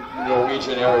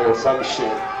Norwegian area or some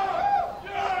shit.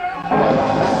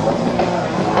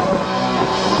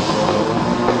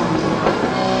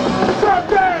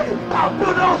 Someday I'll do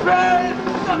no pain.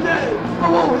 Someday I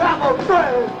won't have a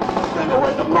friend. Take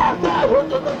away the mark out here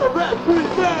to let the rest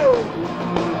prevail.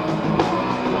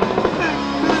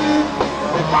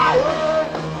 If I heard,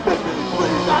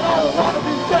 please, I don't want to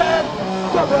be dead.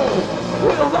 Someday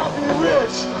we'll all be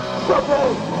rich. Someday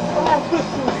I won't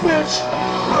listen, bitch.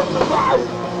 I'll survive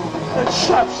and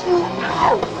shut you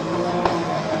out.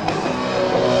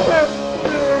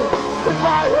 If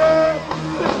I heard,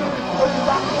 please,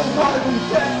 I don't want to be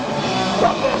dead.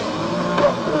 Someday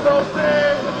don't do no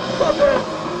thing. Someday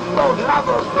don't have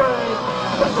a friend.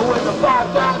 Take away the $5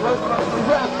 and let the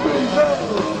rest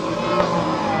prevail.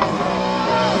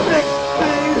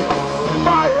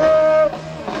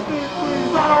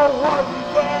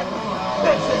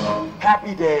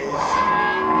 Happy days.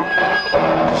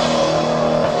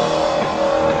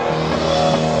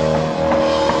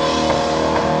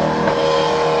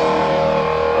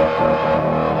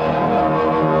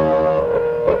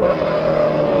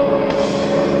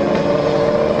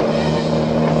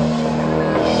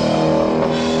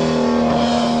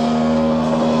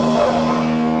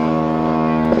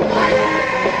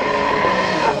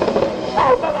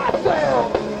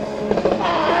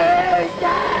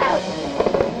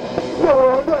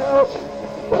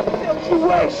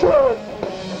 Situation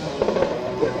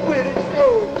with it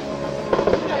is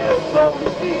there's no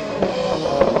disease.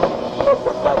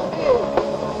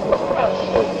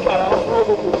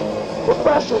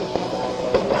 Depression,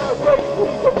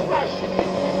 depression,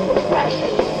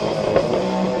 depression.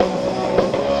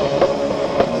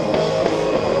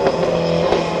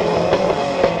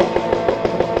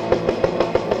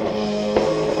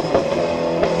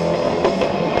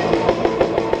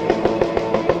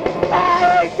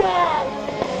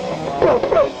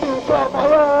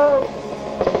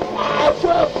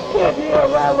 Sit here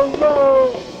all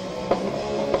alone.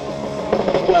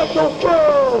 There's no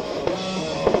girls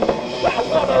that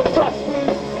wanna touch me.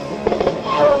 I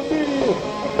don't need you.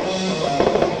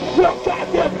 Your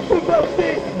goddamn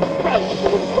frequency.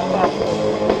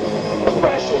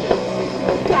 Depression.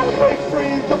 Gotta break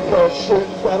free depression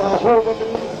that I hold on me.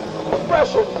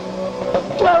 Depression.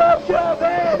 Get up your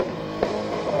head.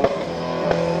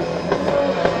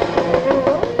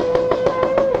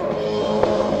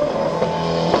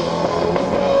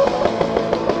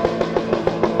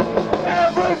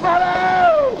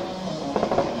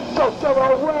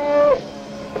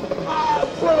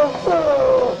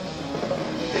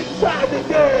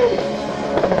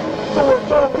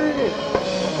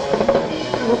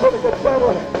 you gonna get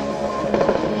better.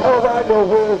 All I know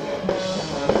is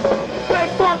they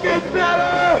fucking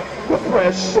better.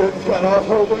 Depression's got a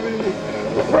hold of me.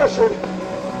 Depression,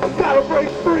 gotta break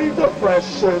free.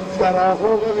 Depression's got a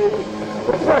hold of me.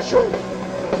 Depression,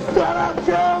 gotta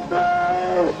kill me.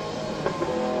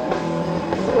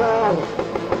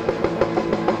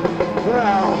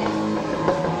 Now.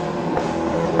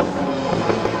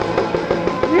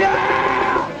 Yeah!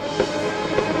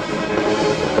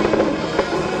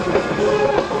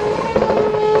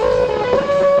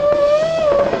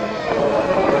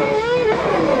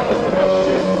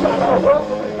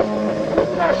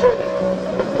 Depression,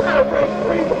 gotta break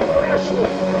free. Depression,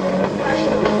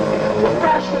 depression,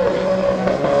 depression.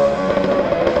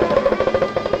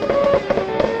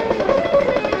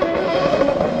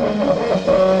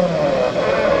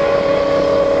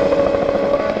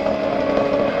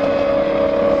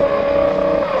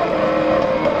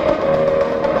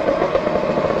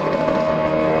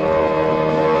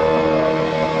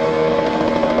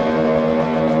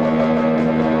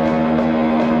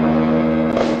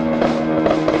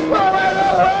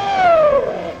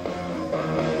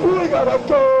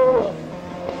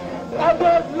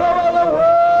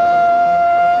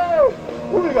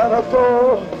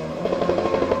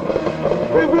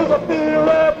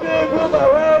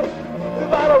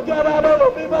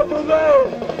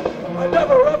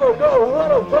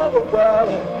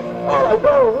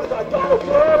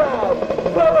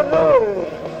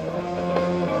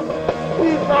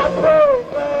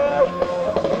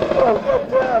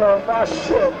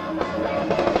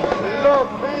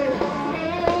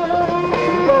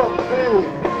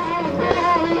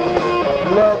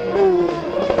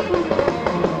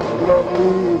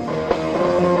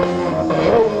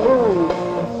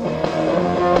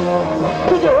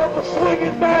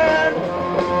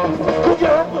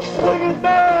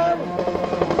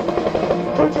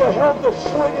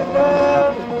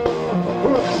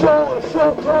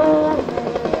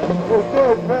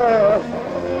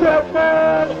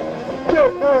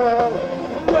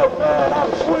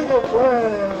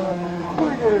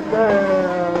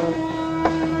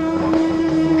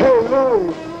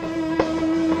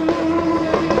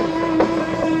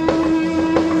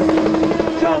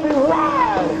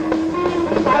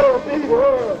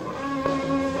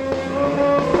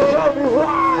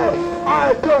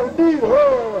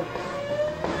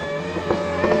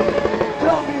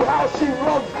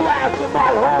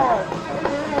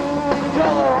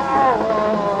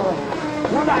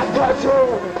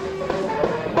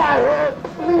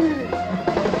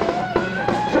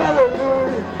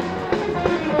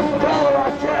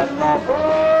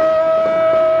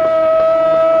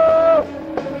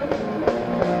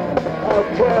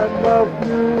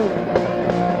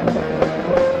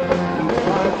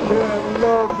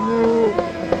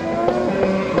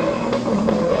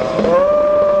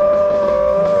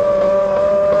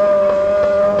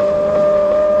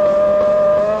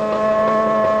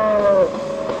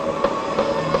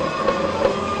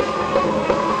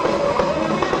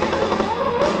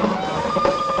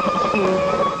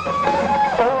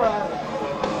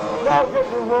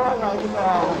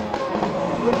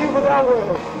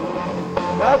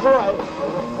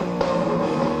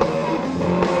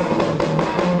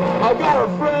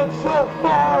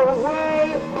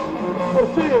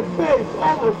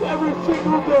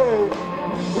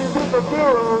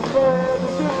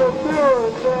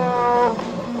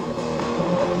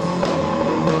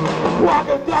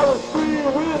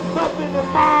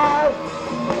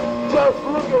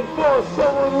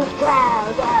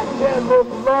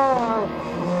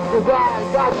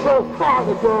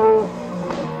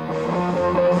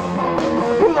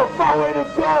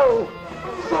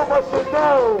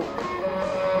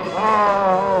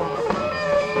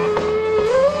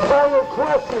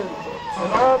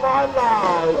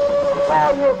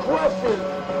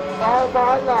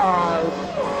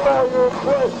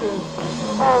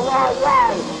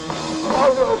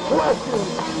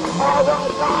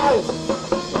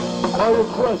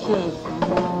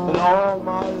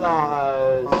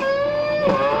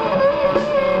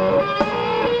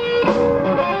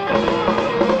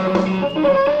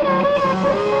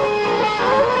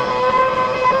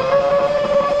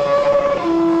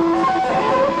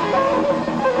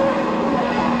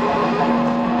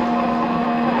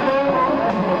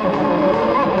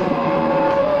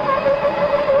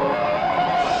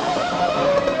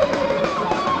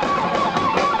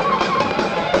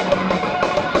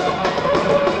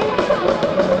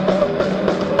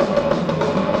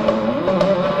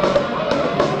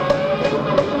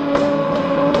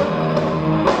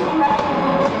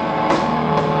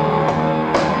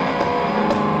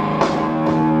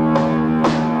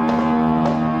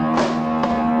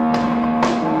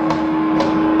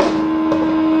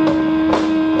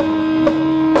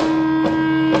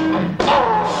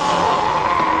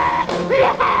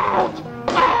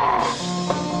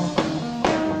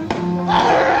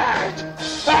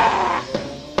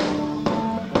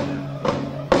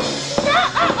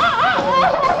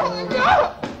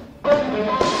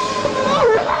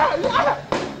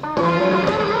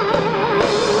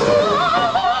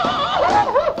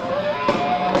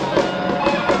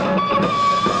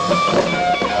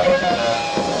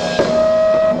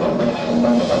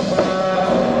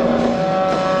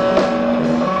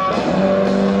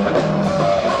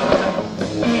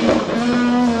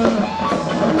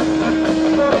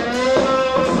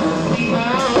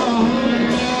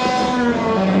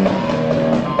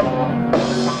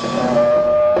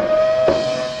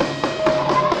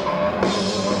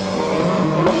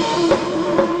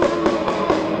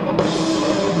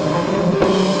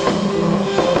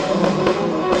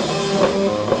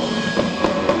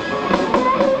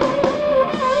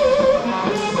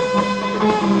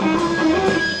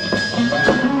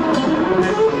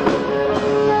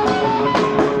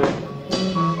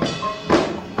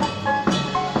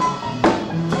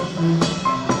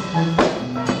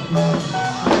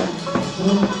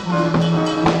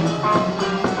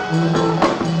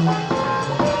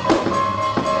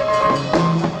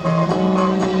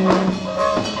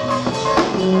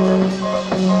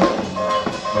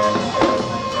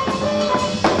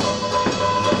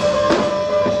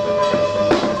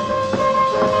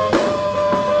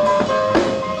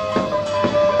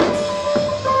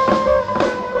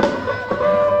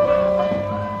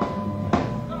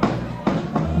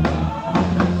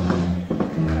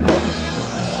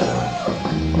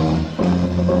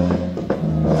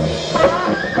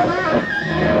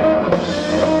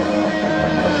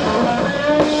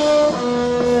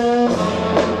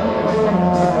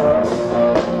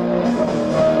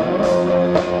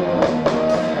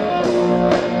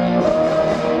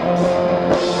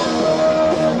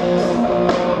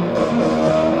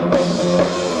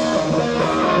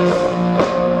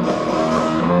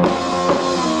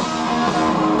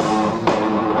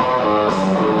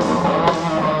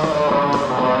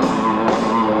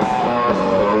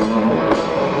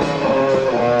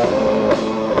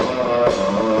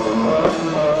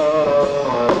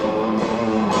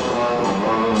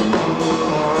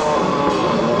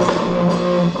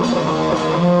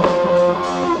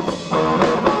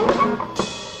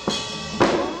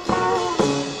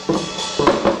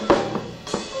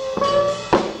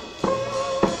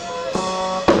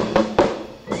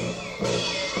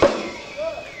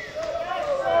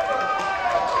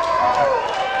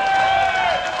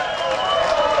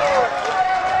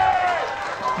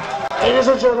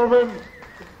 gentlemen,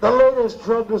 the latest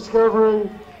drug discovery,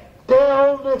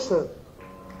 Dale Nixon.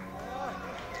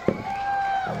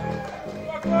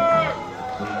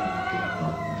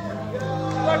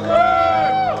 Tucker!